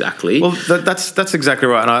for exactly? Well, that's exactly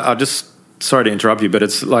right, and I just. Sorry to interrupt you, but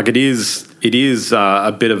it's like it is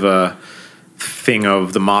a bit of a thing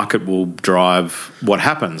of the market will drive what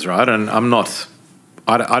happens, right? And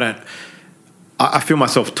I feel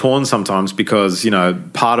myself torn sometimes because, you know,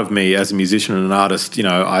 part of me as a musician and an artist, you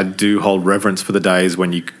know, I do hold reverence for the days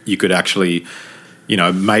when you could actually, you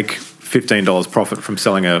know, make $15 profit from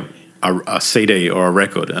selling a CD or a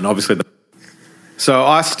record, and obviously so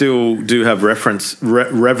I still do have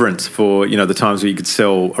reverence for, you know, the times where you could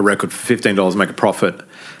sell a record for $15, make a profit,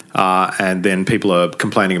 and then people are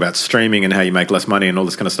complaining about streaming and how you make less money and all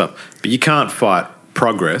this kind of stuff. But you can't fight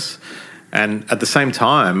progress. And at the same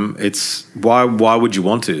time, it's why would you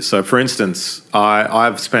want to? So, for instance,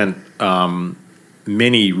 I've spent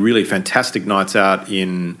many really fantastic nights out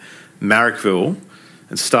in Marrickville,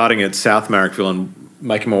 and starting at South Marrickville and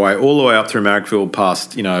making my way all the way up through Marrickville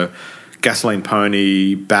past, you know, Gasoline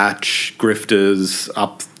Pony, Batch, Grifters,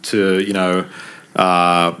 up to, you know,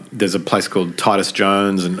 there's a place called Titus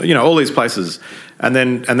Jones, and, you know, all these places. And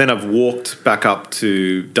then I've walked back up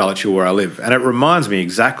to Dulwich Hill where I live. And it reminds me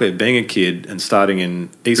exactly of being a kid and starting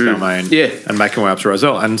in East Balmain and making my way up to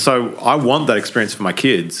Rozelle. And so I want that experience for my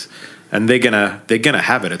kids. and they're gonna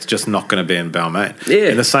have it. It's just not going to be in Balmain. Yeah.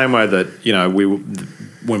 In the same way that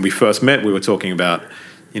when we first met, we were talking about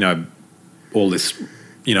all this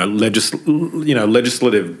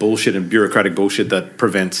legislative bullshit and bureaucratic bullshit that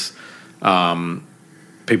prevents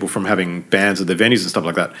people from having bands at their venues and stuff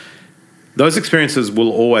like that. Those experiences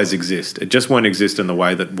will always exist. It just won't exist in the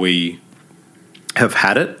way that we have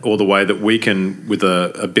had it, or the way that we can, with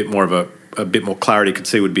a bit more clarity, could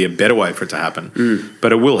see would be a better way for it to happen.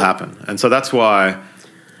 But it will happen, and so that's why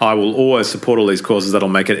I will always support all these causes that'll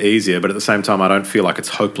make it easier. But at the same time, I don't feel like it's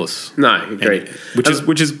hopeless. No, agreed. Which is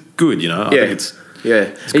good, I think it's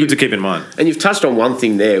good to keep in mind. And you've touched on one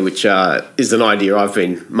thing there, which is an idea I've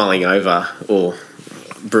been mulling over or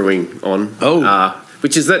brewing on.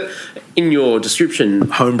 Which is that in your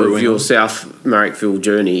description of your South Marrickville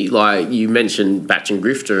journey, like you mentioned Batch and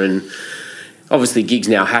Grifter, and obviously gigs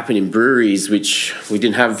now happen in breweries, which we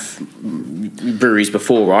didn't have breweries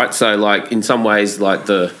before, right? So like in some ways, like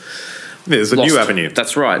there's a new avenue.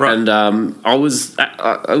 That's right. And I was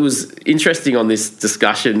interesting on this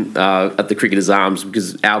discussion at the Cricketers Arms,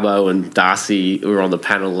 because Albo and Darcy were on the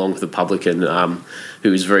panel along with the publican,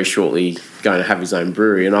 who is very shortly going to have his own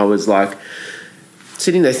brewery, and I was like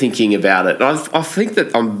sitting there thinking about it. And I think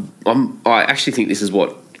that I actually think this is one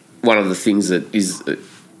of the things that is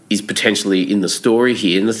potentially in the story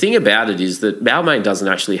here. And the thing about it is that Balmain doesn't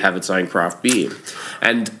actually have its own craft beer,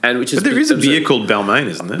 and which is. But there is a beer called Balmain,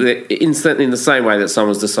 isn't there? In the same way that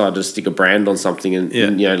someone's decided to stick a brand on something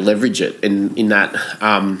and leverage it in that.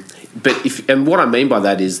 But what I mean by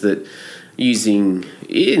that is that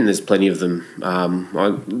there's plenty of them.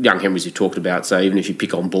 Young Henrys you talked about. So even if you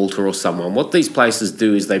pick on Balter or someone, what these places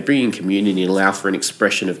do is they bring in community and allow for an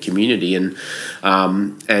expression of community, and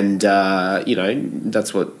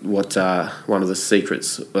that's what one of the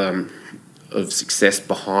secrets of success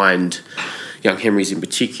behind Young Henrys in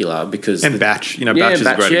particular, because Batch, Batch is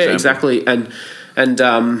a great example. Exactly, and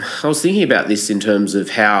I was thinking about this in terms of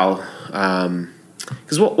how.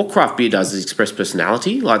 Because what craft beer does is express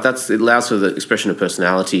personality. Like it allows for the expression of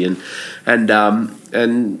personality, and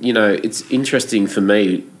it's interesting for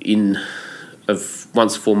me in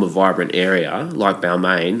once form a vibrant area like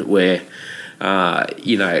Balmain, where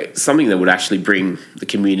something that would actually bring the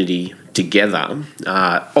community together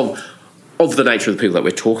of the nature of the people that we're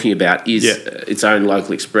talking about is its own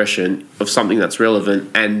local expression of something that's relevant.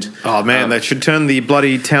 And they should turn the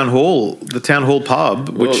bloody town hall pub,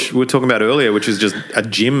 which we were talking about earlier, which is just a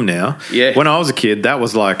gym now. Yeah. When I was a kid, that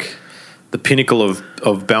was like the pinnacle of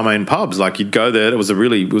Balmain pubs. Like you'd go there, it was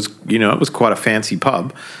quite a fancy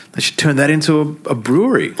pub. They should turn that into a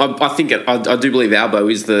brewery. I think I do believe Albo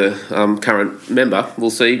is the current member. We'll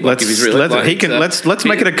see. Let's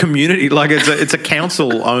make it a community. Like it's a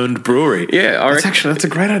council owned brewery. Yeah, that's a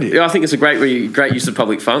great idea. Yeah, I think it's a great use of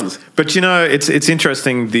public funds. But it's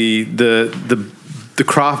interesting. The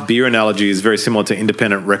craft beer analogy is very similar to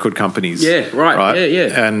independent record companies. Yeah, right.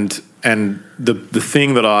 Yeah. And the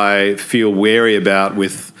thing that I feel wary about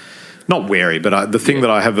the thing that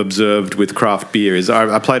I have observed with craft beer is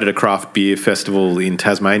I played at a craft beer festival in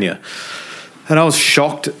Tasmania, and I was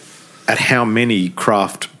shocked at how many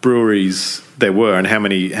craft breweries there were and how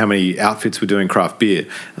many outfits were doing craft beer.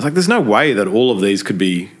 I was like, there's no way that all of these could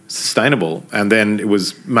be sustainable. And then it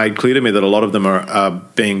was made clear to me that a lot of them are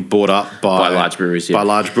being bought up by large breweries. By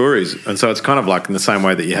large breweries. And so it's kind of like in the same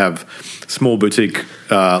way that you have small boutique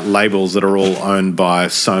labels that are all owned by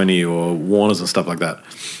Sony or Warner's and stuff like that.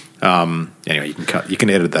 Anyway, you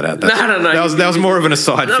can edit that out. No. That was more of an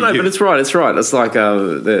aside. No, but it's right. It's like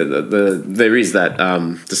there is that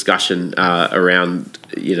discussion around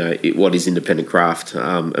what is independent craft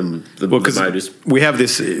and the motors. We have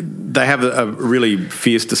this. They have a really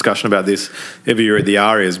fierce discussion about this every year at the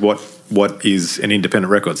ARIAs. What is an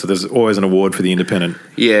independent record? So there's always an award for the independent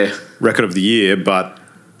record of the year, but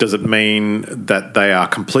does it mean that they are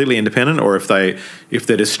completely independent, or if they're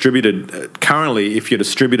distributed currently? If you're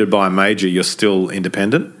distributed by a major, you're still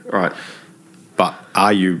independent, right? But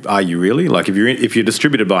are you really? Like if you're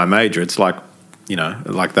distributed by a major, it's like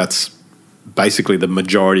that's basically the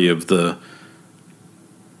majority of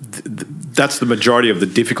that's the majority of the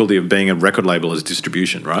difficulty of being a record label is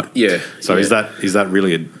distribution, right? Yeah. So is that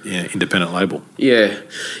really an independent label? Yeah.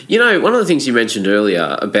 One of the things you mentioned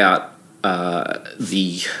earlier about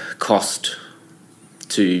the cost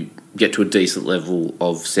to get to a decent level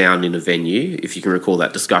of sound in a venue, if you can recall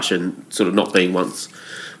that discussion sort of not being once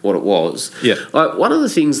what it was. Yeah. One of the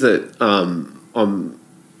things that I'm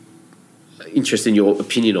interested in your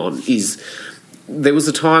opinion on is there was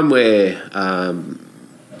a time where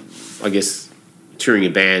I guess touring a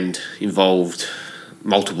band involved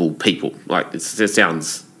multiple people. Like it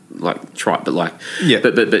sounds like trite, but like Yeah.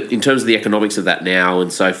 But in terms of the economics of that now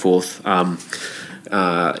and so forth,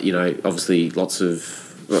 obviously lots of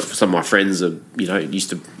some of my friends are used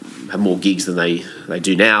to have more gigs than they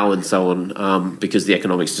do now and so on, because the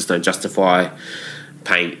economics just don't justify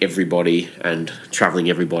paying everybody and travelling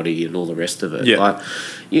everybody and all the rest of it. Yeah. Like,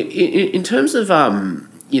 in terms of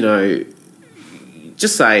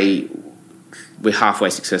just say we're halfway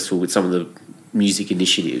successful with some of the music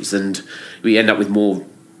initiatives and we end up with more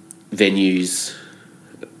venues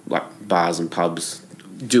like bars and pubs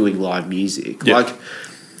doing live music. Yeah. Like,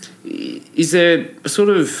 is there a sort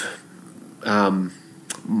of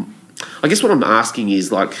I guess what I'm asking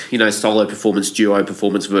is like, solo performance, duo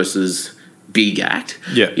performance versus big act.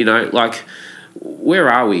 Yeah. Like, where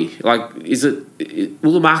are we? Like,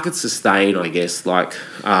 will the market sustain, I guess, like,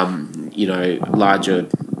 larger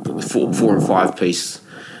 4 and 5 piece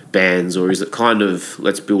bands, or is it kind of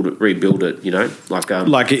let's rebuild it,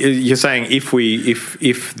 like you're saying if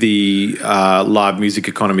the live music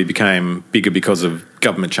economy became bigger because of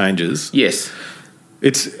government changes, yes,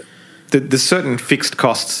 there's certain fixed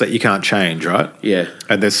costs that you can't change, right? Yeah.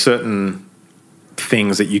 And there's certain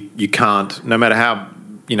things that you can't, no matter how,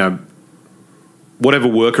 whatever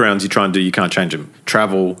workarounds you try and do, you can't change them.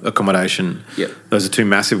 Travel, accommodation, those are 2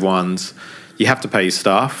 massive ones. You have to pay your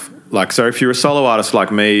staff. Like, so if you're a solo artist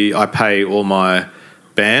like me, I pay all my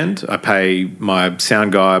band, I pay my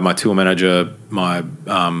sound guy, my tour manager, my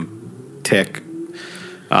tech,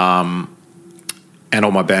 and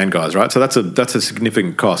all my band guys, right? So that's a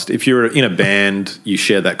significant cost. If you're in a band, you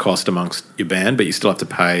share that cost amongst your band, but you still have to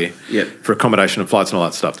pay for accommodation and flights and all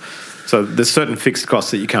that stuff. So there's certain fixed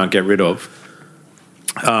costs that you can't get rid of.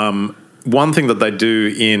 One thing that they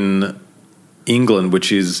do in England,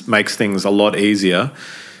 which makes things a lot easier,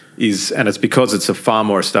 and it's because it's a far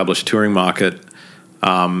more established touring market,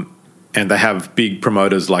 and they have big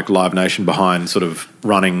promoters like Live Nation behind, sort of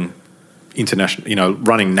running international,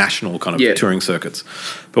 running national kind of touring circuits.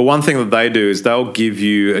 But one thing that they do is they'll give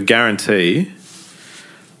you a guarantee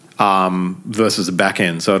versus a back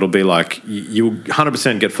end. So it'll be like you'll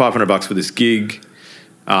 100% get $500 for this gig,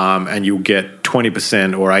 and you'll get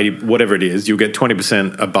 20% or 80, whatever it is. You'll get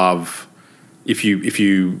 20% above. If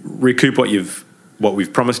you recoup what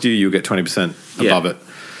we've promised you, you'll get 20% above it.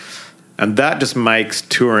 And that just makes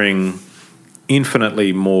touring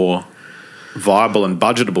infinitely more viable and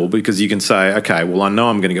budgetable, because you can say, okay, well, I know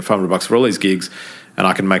I'm going to get $500 for all these gigs and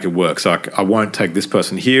I can make it work. So I won't take this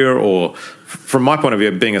person here, or from my point of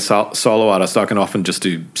view, being a solo artist, I can often just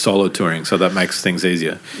do solo touring. So that makes things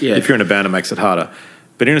easier. Yeah. If you're in a band, it makes it harder.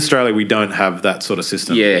 But in Australia, we don't have that sort of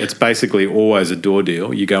system. Yeah. It's basically always a door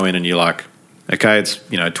deal. You go in and you're like, okay, it's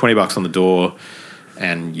 $20 on the door,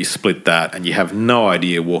 and you split that, and you have no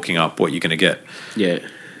idea walking up what you're going to get. Yeah.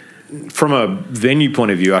 From a venue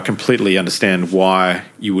point of view, I completely understand why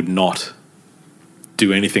you would not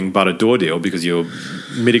do anything but a door deal, because you're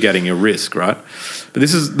mitigating your risk, right? But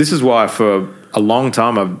this is why for a long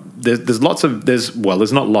time there's not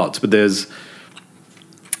lots, but there's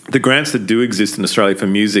the grants that do exist in Australia for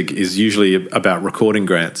music is usually about recording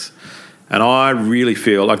grants. And I really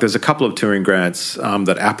feel like there's a couple of touring grants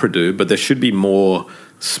that APRA do, but there should be more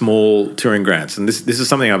small touring grants. And this is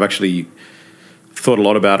something I've actually thought a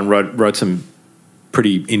lot about and wrote some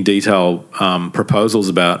pretty in detail proposals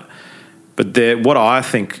about. But what I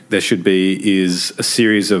think there should be is a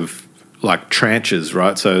series of like tranches,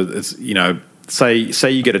 right? So it's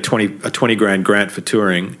say you get a 20 grand grant for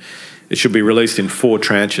touring, it should be released in 4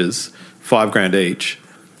 tranches, $5,000 each,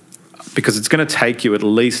 because it's going to take you at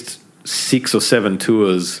least 6 or 7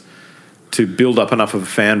 tours to build up enough of a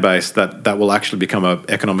fan base that will actually become an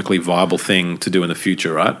economically viable thing to do in the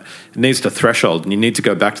future, right? It needs to threshold, and you need to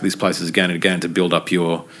go back to these places again and again to build up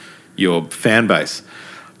your fan base.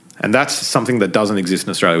 And that's something that doesn't exist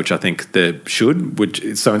in Australia, which I think there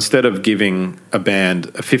should. So instead of giving a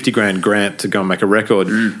band a 50 grand grant to go and make a record,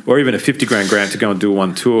 or even a 50 grand grant to go and do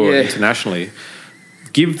one tour internationally,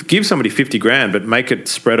 give somebody 50 grand, but make it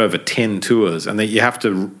spread over 10 tours, and then you have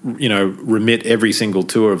to, remit every single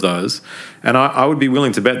tour of those. And I would be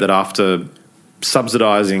willing to bet that after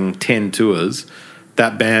subsidising 10 tours,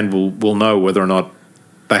 that band will know whether or not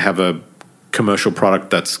they have a commercial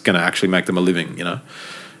product that's going to actually make them a living.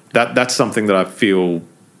 That's something that I feel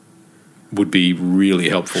would be really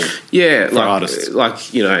helpful. For artists.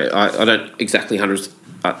 I don't exactly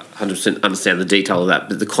 100% understand the detail of that,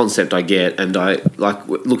 but the concept I get, and I like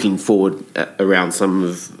looking forward around some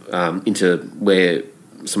of into where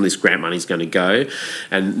some of this grant money is going to go,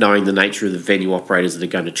 and knowing the nature of the venue operators that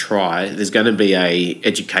are going to try, there's going to be a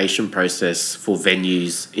education process for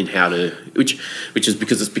venues in how to, which is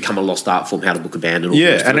because it's become a lost art form, how to book a band and all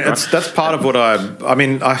Yeah, that. and that's part of what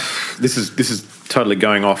this is totally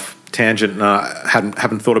going off tangent, and I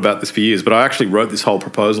haven't thought about this for years, but I actually wrote this whole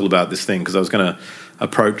proposal about this thing because I was going to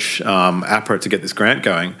approach APRA to get this grant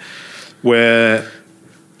going, where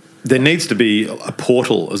there needs to be a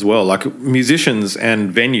portal as well. Like, musicians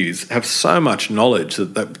and venues have so much knowledge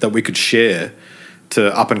that we could share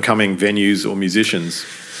to up-and-coming venues or musicians,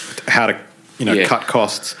 how to cut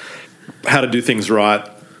costs, how to do things right,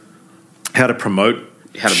 how to promote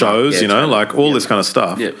shows, this kind of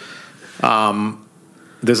stuff. Yeah.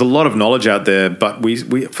 There's a lot of knowledge out there, but we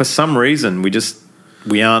for some reason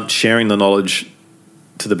we aren't sharing the knowledge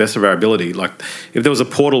to the best of our ability. Like, if there was a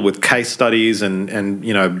portal with case studies and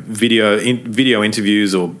video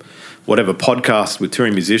interviews or whatever, podcasts with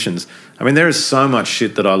touring musicians, I mean, there is so much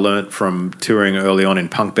shit that I learnt from touring early on in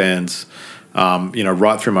punk bands,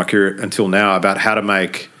 right through my career until now, about how to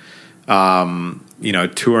make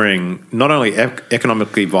touring not only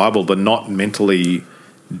economically viable but not mentally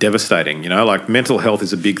devastating. Like, mental health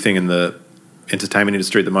is a big thing in the entertainment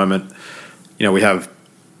industry at the moment. We have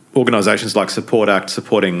organisations like Support Act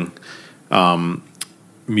supporting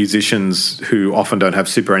musicians who often don't have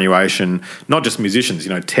superannuation, not just musicians,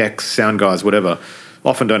 techs, sound guys, whatever,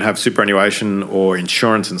 often don't have superannuation or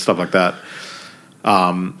insurance and stuff like that.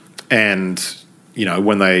 When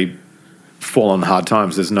they fall on hard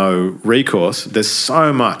times, there's no recourse. There's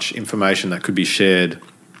so much information that could be shared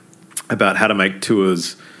about how to make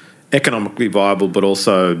tours economically viable but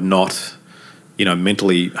also not,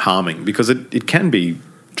 mentally harming, because it can be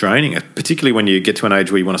draining, particularly when you get to an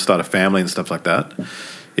age where you want to start a family and stuff like that.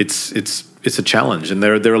 It's a challenge, and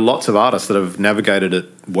there are lots of artists that have navigated it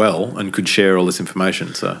well and could share all this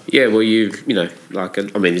information. So yeah, well,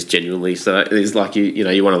 it's genuinely, so it's like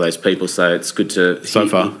you're one of those people, so it's good to so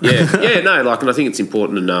far. And I think it's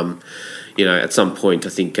important, and at some point, I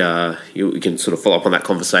think you can sort of follow up on that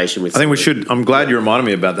conversation with. I think we should. I'm glad you reminded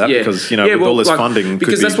me about that, because with all this funding,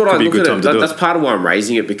 because could that's what I be a look good at. time to do That's it. part of why I'm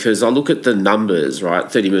raising it, because I look at the numbers.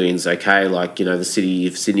 Right, 30 million's okay. Like, the city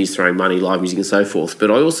of Sydney's throwing money, live music, and so forth. But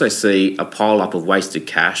I also see a pile up of wasted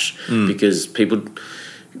cash because people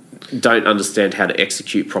don't understand how to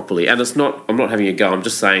execute properly. And it's not. I'm not having a go. I'm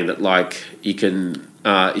just saying that, like, you can.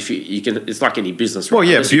 If you can, it's like any business. Well,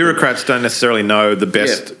 yeah, bureaucrats don't necessarily know the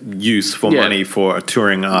best use for money for a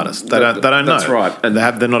touring artist. They don't know. That's right, and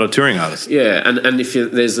they're not a touring artist. Yeah, and if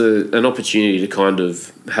there's an opportunity to kind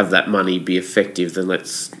of have that money be effective, then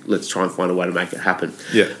let's try and find a way to make it happen.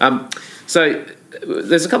 Yeah. So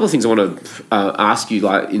there's a couple of things I want to ask you,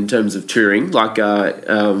 like, in terms of touring, like,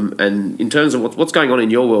 and in terms of what's going on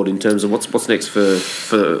in your world, in terms of what's next for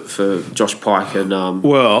Josh Pike and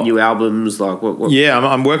new albums, like what? Yeah,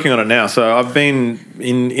 I'm working on it now. So I've been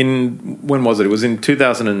in when was it? It was in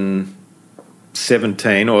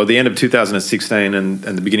 2017 or the end of 2016 and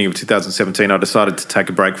the beginning of 2017. I decided to take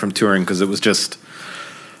a break from touring because it was just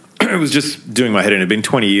doing my head in. It had been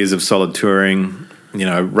 20 years of solid touring,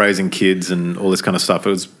 raising kids and all this kind of stuff.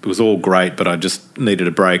 It was all great, but I just needed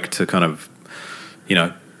a break to kind of,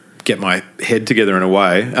 get my head together in a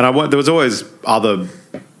way. And there was always other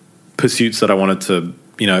pursuits that I wanted to,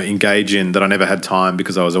 engage in that I never had time,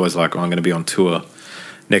 because I was always like, I'm going to be on tour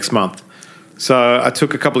next month. So I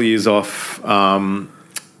took a couple of years off. And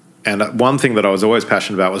one thing that I was always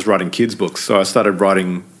passionate about was writing kids' books. So I started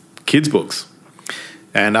writing kids' books.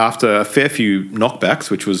 And after a fair few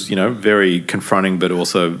knockbacks, which was, very confronting but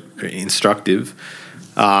also instructive,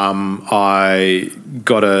 I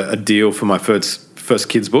got a deal for my first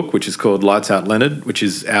kids book, which is called Lights Out Leonard, which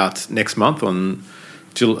is out next month on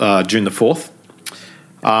June the 4th.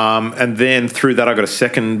 And then through that, I got a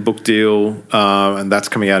second book deal, and that's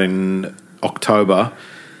coming out in October,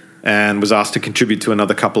 and was asked to contribute to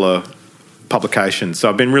another couple of publications. So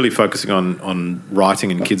I've been really focusing on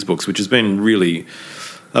writing in kids' books, which has been really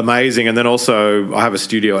amazing. And then also I have a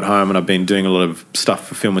studio at home, and I've been doing a lot of stuff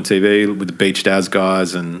for film and TV with the Beach Daz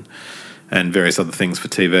guys and various other things for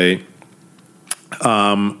TV.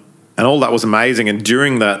 And all that was amazing. And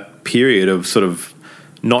during that period of sort of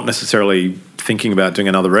not necessarily thinking about doing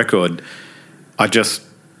another record, I just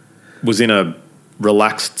was in a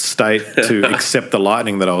relaxed state to accept the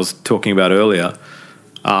lightning that I was talking about earlier.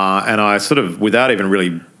 And I sort of, without even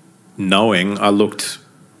really knowing, I looked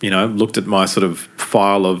at my sort of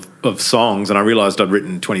file of songs, and I realised I'd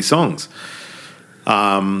written 20 songs.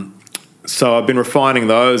 So I've been refining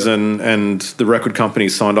those, and the record company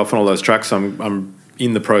signed off on all those tracks. I'm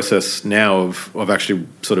in the process now of actually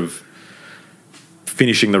sort of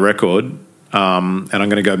finishing the record, and I'm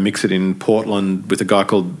going to go mix it in Portland with a guy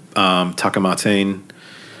called Tucker Martin,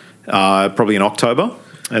 probably in October,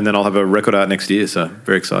 and then I'll have a record out next year. So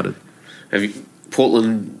very excited. Have you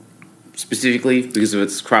Portland specifically because of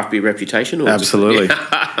its craft beer reputation? Or Absolutely.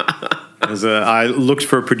 I looked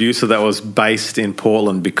for a producer that was based in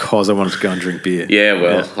Portland because I wanted to go and drink beer. Yeah,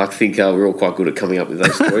 well, I think we're all quite good at coming up with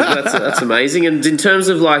those stories. That's amazing. And in terms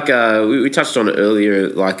of like, we touched on it earlier,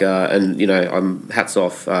 like, and you know, I'm hats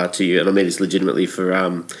off to you, and I mean this legitimately for,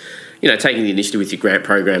 you know, taking the initiative with your grant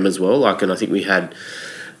program as well. Like, and I think we had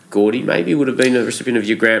Gordy maybe would have been a recipient of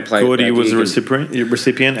your grant. Gordy was a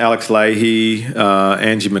recipient. Alex Leahy,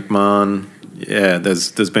 Angie McMahon. Yeah,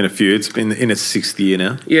 there's been a few. It's been in its 6th year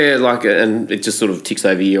now. Yeah, like, and it just sort of ticks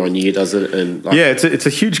over year on year, does it? And like, yeah, it's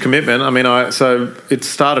a huge commitment. I mean, so it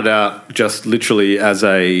started out just literally as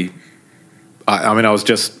I was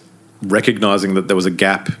just recognising that there was a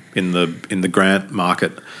gap in the grant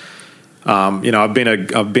market. You know, I've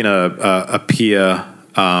been a peer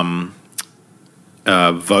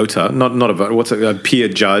voter, not a voter. A peer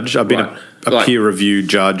judge. I've been a peer review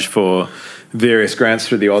judge for various grants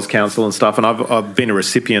through the Oz Council and stuff, and I've been a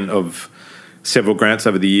recipient of several grants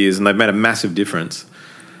over the years, and they've made a massive difference.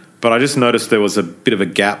 But I just noticed there was a bit of a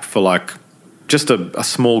gap for like just a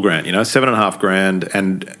small grant, you know, $7,500,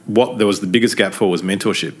 and what there was the biggest gap for was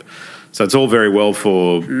mentorship. So it's all very well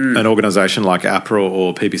for an organisation like APRA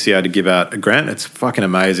or PPCA to give out a grant. It's fucking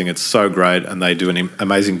amazing. It's so great, and they do an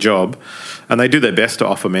amazing job, and they do their best to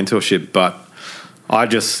offer mentorship. But I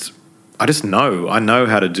just know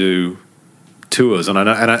how to do tours, and I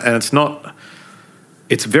know, and it's not.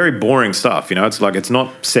 It's very boring stuff, you know. It's like it's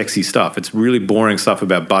not sexy stuff. It's really boring stuff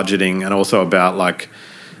about budgeting, and also about like,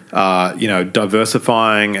 you know,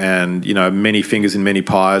 diversifying and, you know, many fingers in many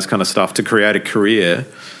pies kind of stuff to create a career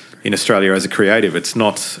in Australia as a creative. It's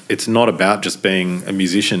not about just being a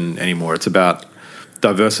musician anymore. It's about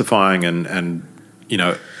diversifying and you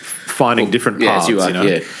know, finding different paths. You know.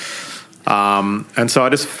 Yeah. And so I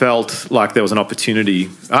just felt like there was an opportunity.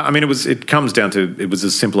 I mean, it comes down to, it was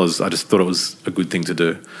as simple as I just thought it was a good thing to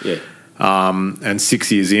do. Yeah. And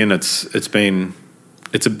 6 years in, it's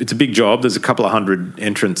a big job. There's a couple of hundred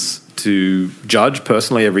entrants to judge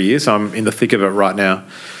personally every year, so I'm in the thick of it right now.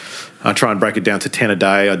 I try and break it down to 10 a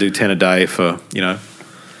day. I do 10 a day for, you know,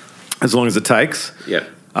 as long as it takes. Yeah.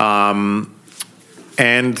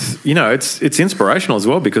 And, you know, it's inspirational as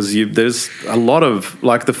well, because there's a lot of,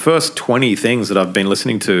 like, the first 20 things that I've been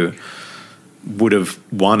listening to would have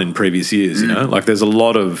won in previous years, you know? Like, there's a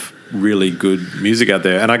lot of really good music out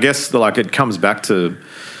there. And I guess, like, it comes back to,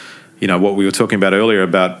 you know, what we were talking about earlier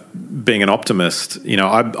about being an optimist. You know,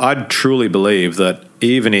 I truly believe that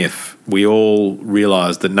even if we all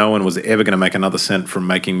realised that no one was ever going to make another cent from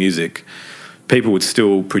making music, people would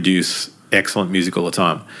still produce excellent music all the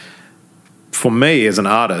time. For me as an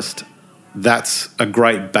artist, that's a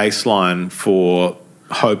great baseline for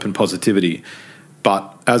hope and positivity.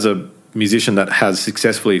 But as a musician that has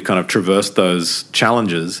successfully kind of traversed those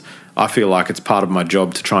challenges, I feel like it's part of my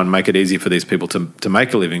job to try and make it easier for these people to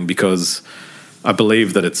make a living, because I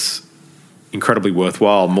believe that it's incredibly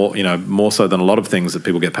worthwhile, more so than a lot of things that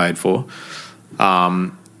people get paid for.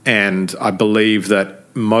 And I believe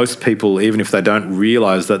that most people, even if they don't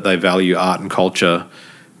realise that they value art and culture,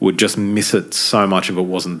 would just miss it so much if it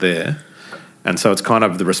wasn't there. And so it's kind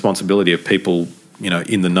of the responsibility of people, you know,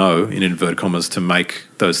 in the know, in inverted commas, to make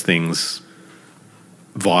those things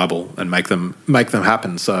viable and make them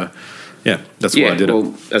happen. So, yeah, that's why I did it.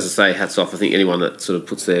 Well, as I say, hats off. I think anyone that sort of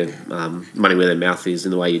puts their money where their mouth is in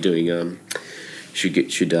the way you're doing should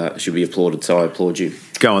be applauded. So I applaud you.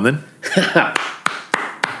 Go on then.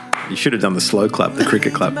 You should have done the slow clap, the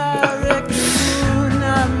cricket clap.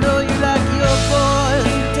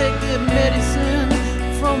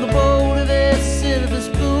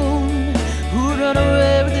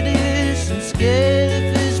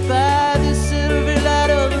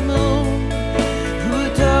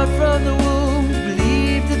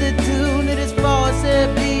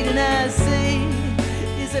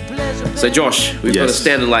 So, Josh, we've got a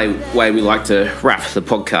standard way we like to wrap the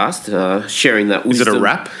podcast, sharing that wisdom. Is it a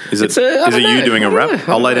rap? Is it you doing a rap?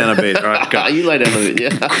 I'll lay down a beat. All right, go. You lay down a bit,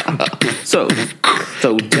 yeah. So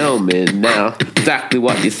tell me now exactly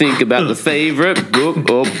what you think about the favourite book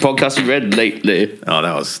or podcast you read lately. Oh,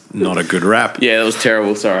 that was not a good rap. Yeah, that was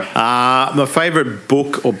terrible, sorry. My favourite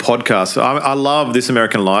book or podcast, I love This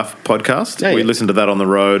American Life podcast. Yeah, we listen to that on the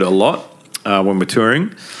road a lot when we're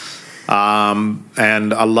touring.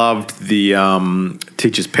 And I loved the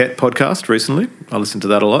Teacher's Pet podcast recently. I listened to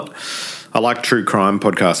that a lot. I like true crime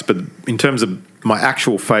podcasts, but in terms of my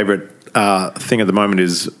actual favourite thing at the moment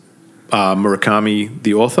is Murakami,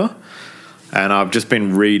 the author. And I've just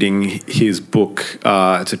been reading his book.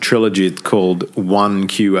 It's a trilogy. It's called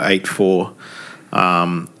 1Q84.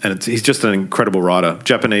 And he's just an incredible writer,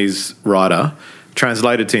 Japanese writer,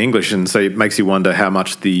 translated to English. And so it makes you wonder how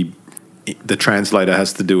much the translator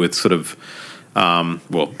has to do with sort of,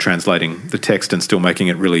 translating the text and still making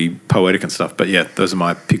it really poetic and stuff. But yeah, those are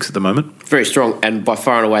my picks at the moment. Very strong, and by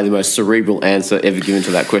far and away the most cerebral answer ever given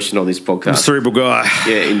to that question on this podcast. I'm a cerebral guy.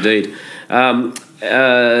 Yeah, indeed.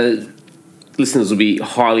 Listeners will be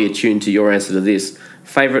highly attuned to your answer to this.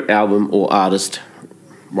 Favourite album or artist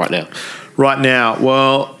right now? Right now,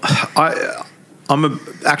 well, I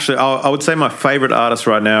would say my favourite artist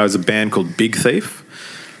right now is a band called Big Thief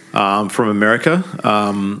from America.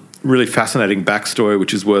 Really fascinating backstory,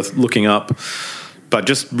 which is worth looking up. But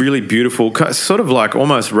just really beautiful, sort of like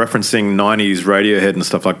almost referencing 90s Radiohead and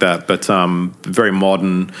stuff like that, but very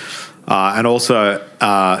modern. And also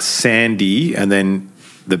Sandy, and then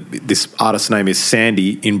this artist's name is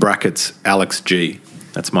Sandy, in brackets, Alex G.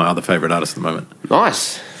 That's my other favourite artist at the moment.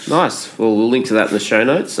 Nice. Well, we'll link to that in the show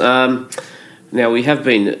notes. Now, we have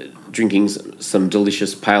been drinking some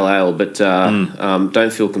delicious pale ale, but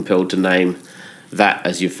don't feel compelled to name that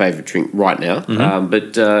as your favourite drink right now.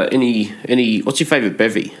 But what's your favourite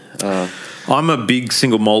bevy? I'm a big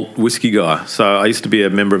single malt whiskey guy. So I used to be a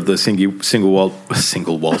member of the the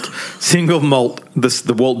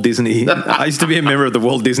Walt Disney. I used to be a member of the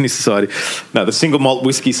Walt Disney Society. No, the Single Malt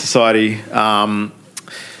Whiskey Society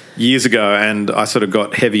years ago, and I sort of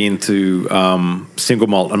got heavy into single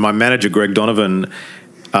malt. And my manager, Greg Donovan,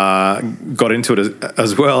 got into it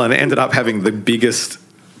as well, and ended up having the biggest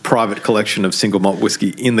private collection of single malt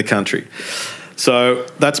whiskey in the country. So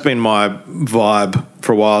that's been my vibe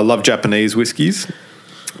for a while. I love Japanese whiskies,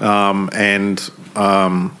 I've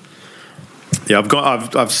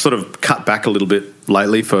sort of cut back a little bit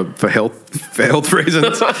lately for health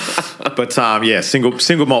reasons. But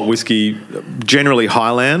single malt whiskey, generally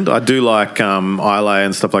Highland. I do like Islay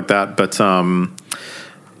and stuff like that, but I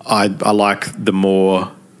like the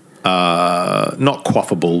more not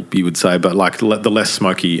quaffable, you would say, but like the less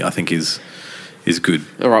smoky, I think is good.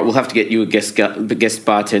 All right, we'll have to get you a guest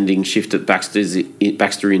bartending shift at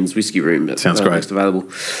Baxter Inn's Whiskey Room. Sounds great. Next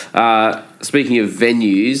available. Speaking of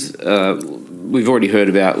venues, we've already heard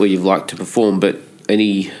about where you've liked to perform, but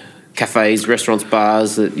any cafes, restaurants,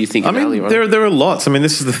 bars that you think? There are lots. I mean,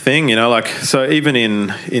 this is the thing, so even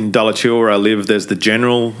in Dulwich where I live, there's the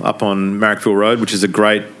General up on Marrickville Road, which is a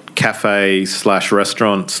great cafe /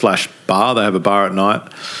 restaurant / bar. They have a bar at night.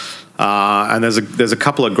 And there's a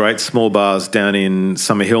couple of great small bars down in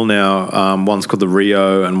Summer Hill now. One's called the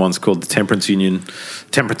Rio and one's called the Temperance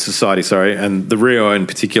Society, sorry. And the Rio in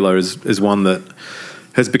particular is one that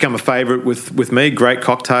has become a favourite with me. Great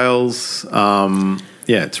cocktails.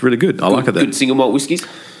 It's really good. I like it there. Good single malt whiskies?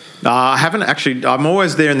 I haven't actually. I'm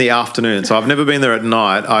always there in the afternoon, so I've never been there at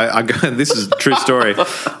night. I go, this is a true story.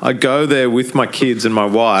 I go there with my kids and my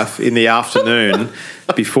wife in the afternoon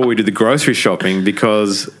before we do the grocery shopping,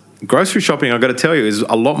 because grocery shopping, I've got to tell you, is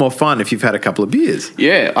a lot more fun if you've had a couple of beers.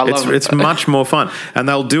 Yeah, I love it. It's much more fun. And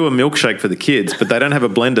they'll do a milkshake for the kids, but they don't have a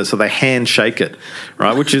blender, so they hand shake it,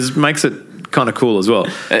 right? Which makes it kind of cool as well.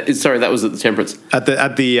 Sorry, that was at the Temperance? At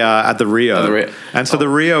the Rio. And so the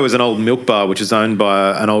Rio is an old milk bar which is owned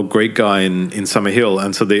by an old Greek guy in Summer Hill.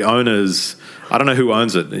 And so the owners, I don't know who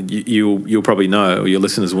owns it. You'll probably know, or your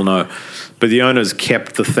listeners will know. But the owners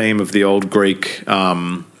kept the theme of the old Greek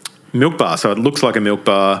milk bar. So it looks like a milk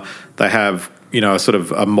bar. They have, sort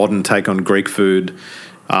of a modern take on Greek food.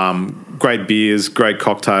 Great beers, great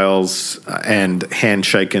cocktails, and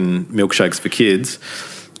hand-shaken milkshakes for kids.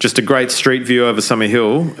 Just a great street view over Summer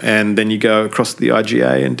Hill, and then you go across the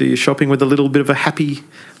IGA and do your shopping with a little bit of a happy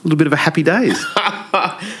days.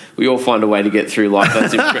 We all find a way to get through life.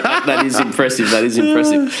 That is impressive.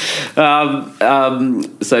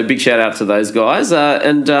 So big shout out to those guys.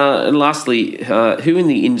 And lastly, who in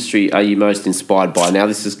the industry are you most inspired by? Now,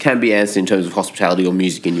 this can be answered in terms of hospitality or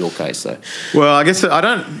music in your case. So, well, I guess I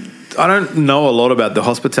don't know a lot about the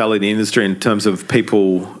hospitality industry in terms of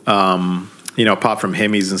people. Apart from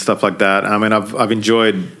Hemis and stuff like that. I mean, I've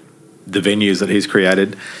enjoyed the venues that he's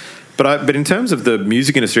created, but in terms of the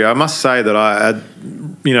music industry, I must say that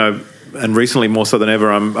and recently more so than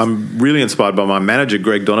ever, I'm really inspired by my manager,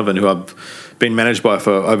 Greg Donovan, who I've been managed by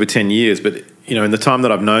for over 10 years. But in the time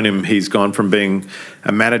that I've known him, he's gone from being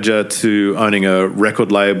a manager to owning a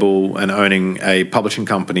record label and owning a publishing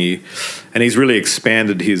company, and he's really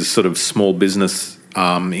expanded his sort of small business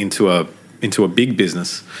into a big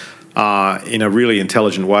business. In a really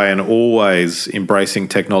intelligent way, and always embracing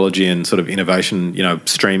technology and sort of innovation,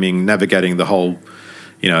 streaming, navigating the whole,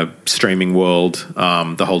 streaming world,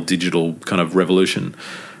 the whole digital kind of revolution.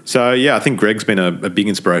 So, yeah, I think Greg's been a big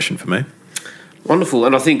inspiration for me. Wonderful.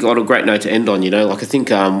 And I think on a great note to end on, I think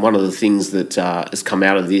one of the things that has come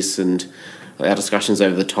out of this and our discussions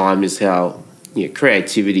over the time is how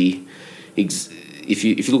creativity, if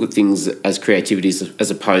you look at things as creativity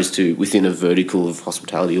as opposed to within a vertical of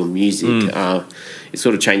hospitality or music, it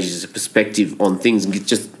sort of changes the perspective on things and it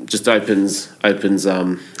just opens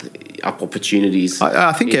up opportunities.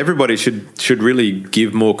 I think everybody should really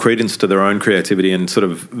give more credence to their own creativity and sort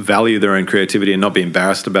of value their own creativity and not be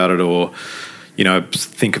embarrassed about it or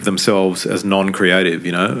think of themselves as non-creative.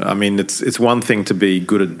 I mean, it's one thing to be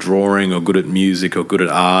good at drawing or good at music or good at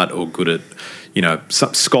art or good at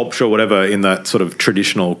some sculpture or whatever in that sort of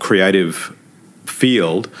traditional creative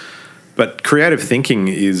field, but creative thinking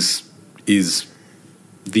is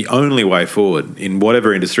the only way forward in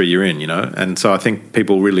whatever industry you're in, and so I think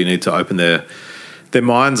people really need to open their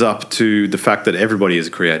minds up to the fact that everybody is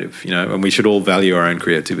creative, and we should all value our own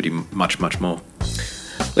creativity much, much more.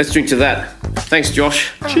 Let's drink to that. Thanks,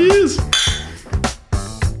 Josh. Cheers.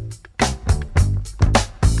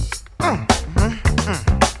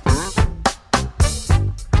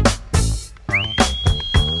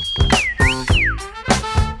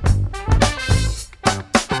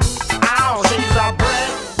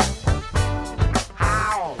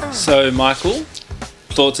 So, Michael,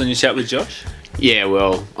 thoughts on your chat with Josh? Yeah,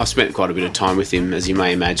 well, I've spent quite a bit of time with him, as you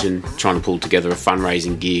may imagine, trying to pull together a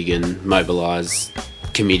fundraising gig and mobilise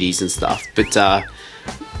committees and stuff. But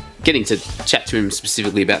getting to chat to him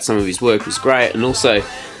specifically about some of his work was great, and also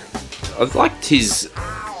I've liked his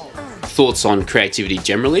thoughts on creativity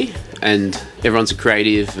generally, and everyone's a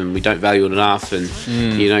creative and we don't value it enough, and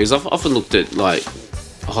because I've often looked at like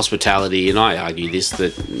hospitality, and I argue this,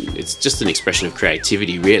 that it's just an expression of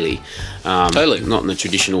creativity, really. Totally. Not in the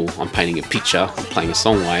traditional I'm painting a picture, I'm playing a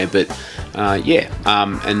song way, but so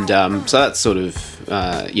that's sort of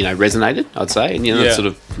resonated, I'd say, and that sort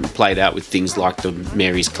of played out with things like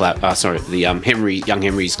the Young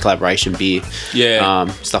Henry's collaboration beer,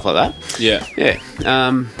 stuff like that.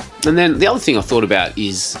 And then the other thing I thought about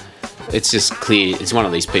is it's just clear it's one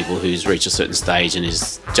of these people who's reached a certain stage and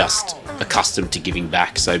is just accustomed to giving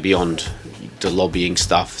back. So beyond the lobbying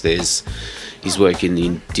stuff, there's his work in the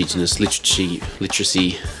Indigenous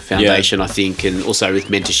Literacy Foundation, I think, and also with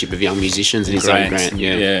mentorship of young musicians and his own grant.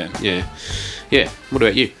 Yeah. What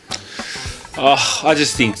about you? I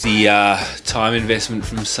just think the time investment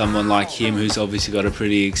from someone like him, who's obviously got a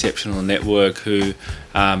pretty exceptional network, who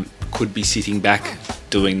could be sitting back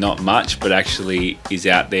doing not much, but actually is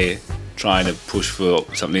out there trying to push for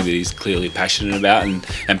something that he's clearly passionate about, and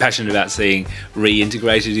passionate about seeing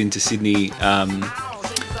reintegrated into Sydney,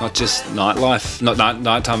 not just nightlife, not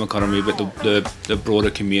nighttime economy, but the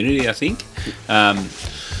broader community, I think.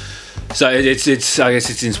 So it's I guess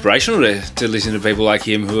it's inspirational to listen to people like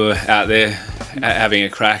him who are out there having a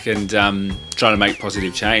crack and trying to make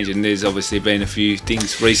positive change. And there's obviously been a few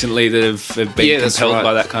things recently that have been compelled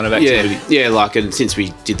by that kind of activity. And since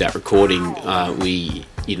we did that recording, the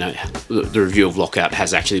review of Lockout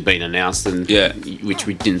has actually been announced, and which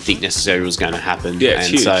we didn't think necessarily was going to happen. It's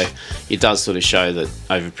huge. So it does sort of show that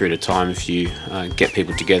over a period of time, if you get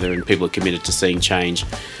people together and people are committed to seeing change,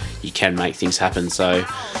 you can make things happen. So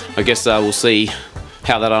I guess we'll see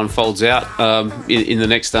how that unfolds out in the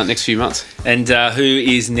next few months. And who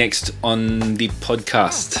is next on the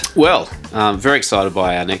podcast? Well, very excited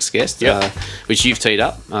by our next guest, which you've teed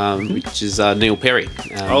up, which is Neil Perry.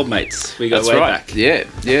 Old mates. We go way back. Yeah.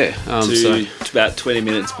 To about 20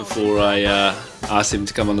 minutes before I asked him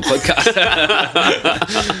to come on the podcast.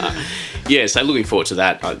 Yeah, so looking forward to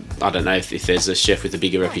that. I don't know if there's a chef with a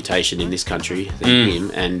bigger reputation in this country than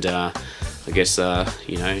him, and I guess,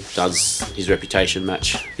 does his reputation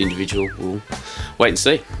match the individual? We'll wait and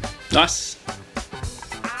see. Nice.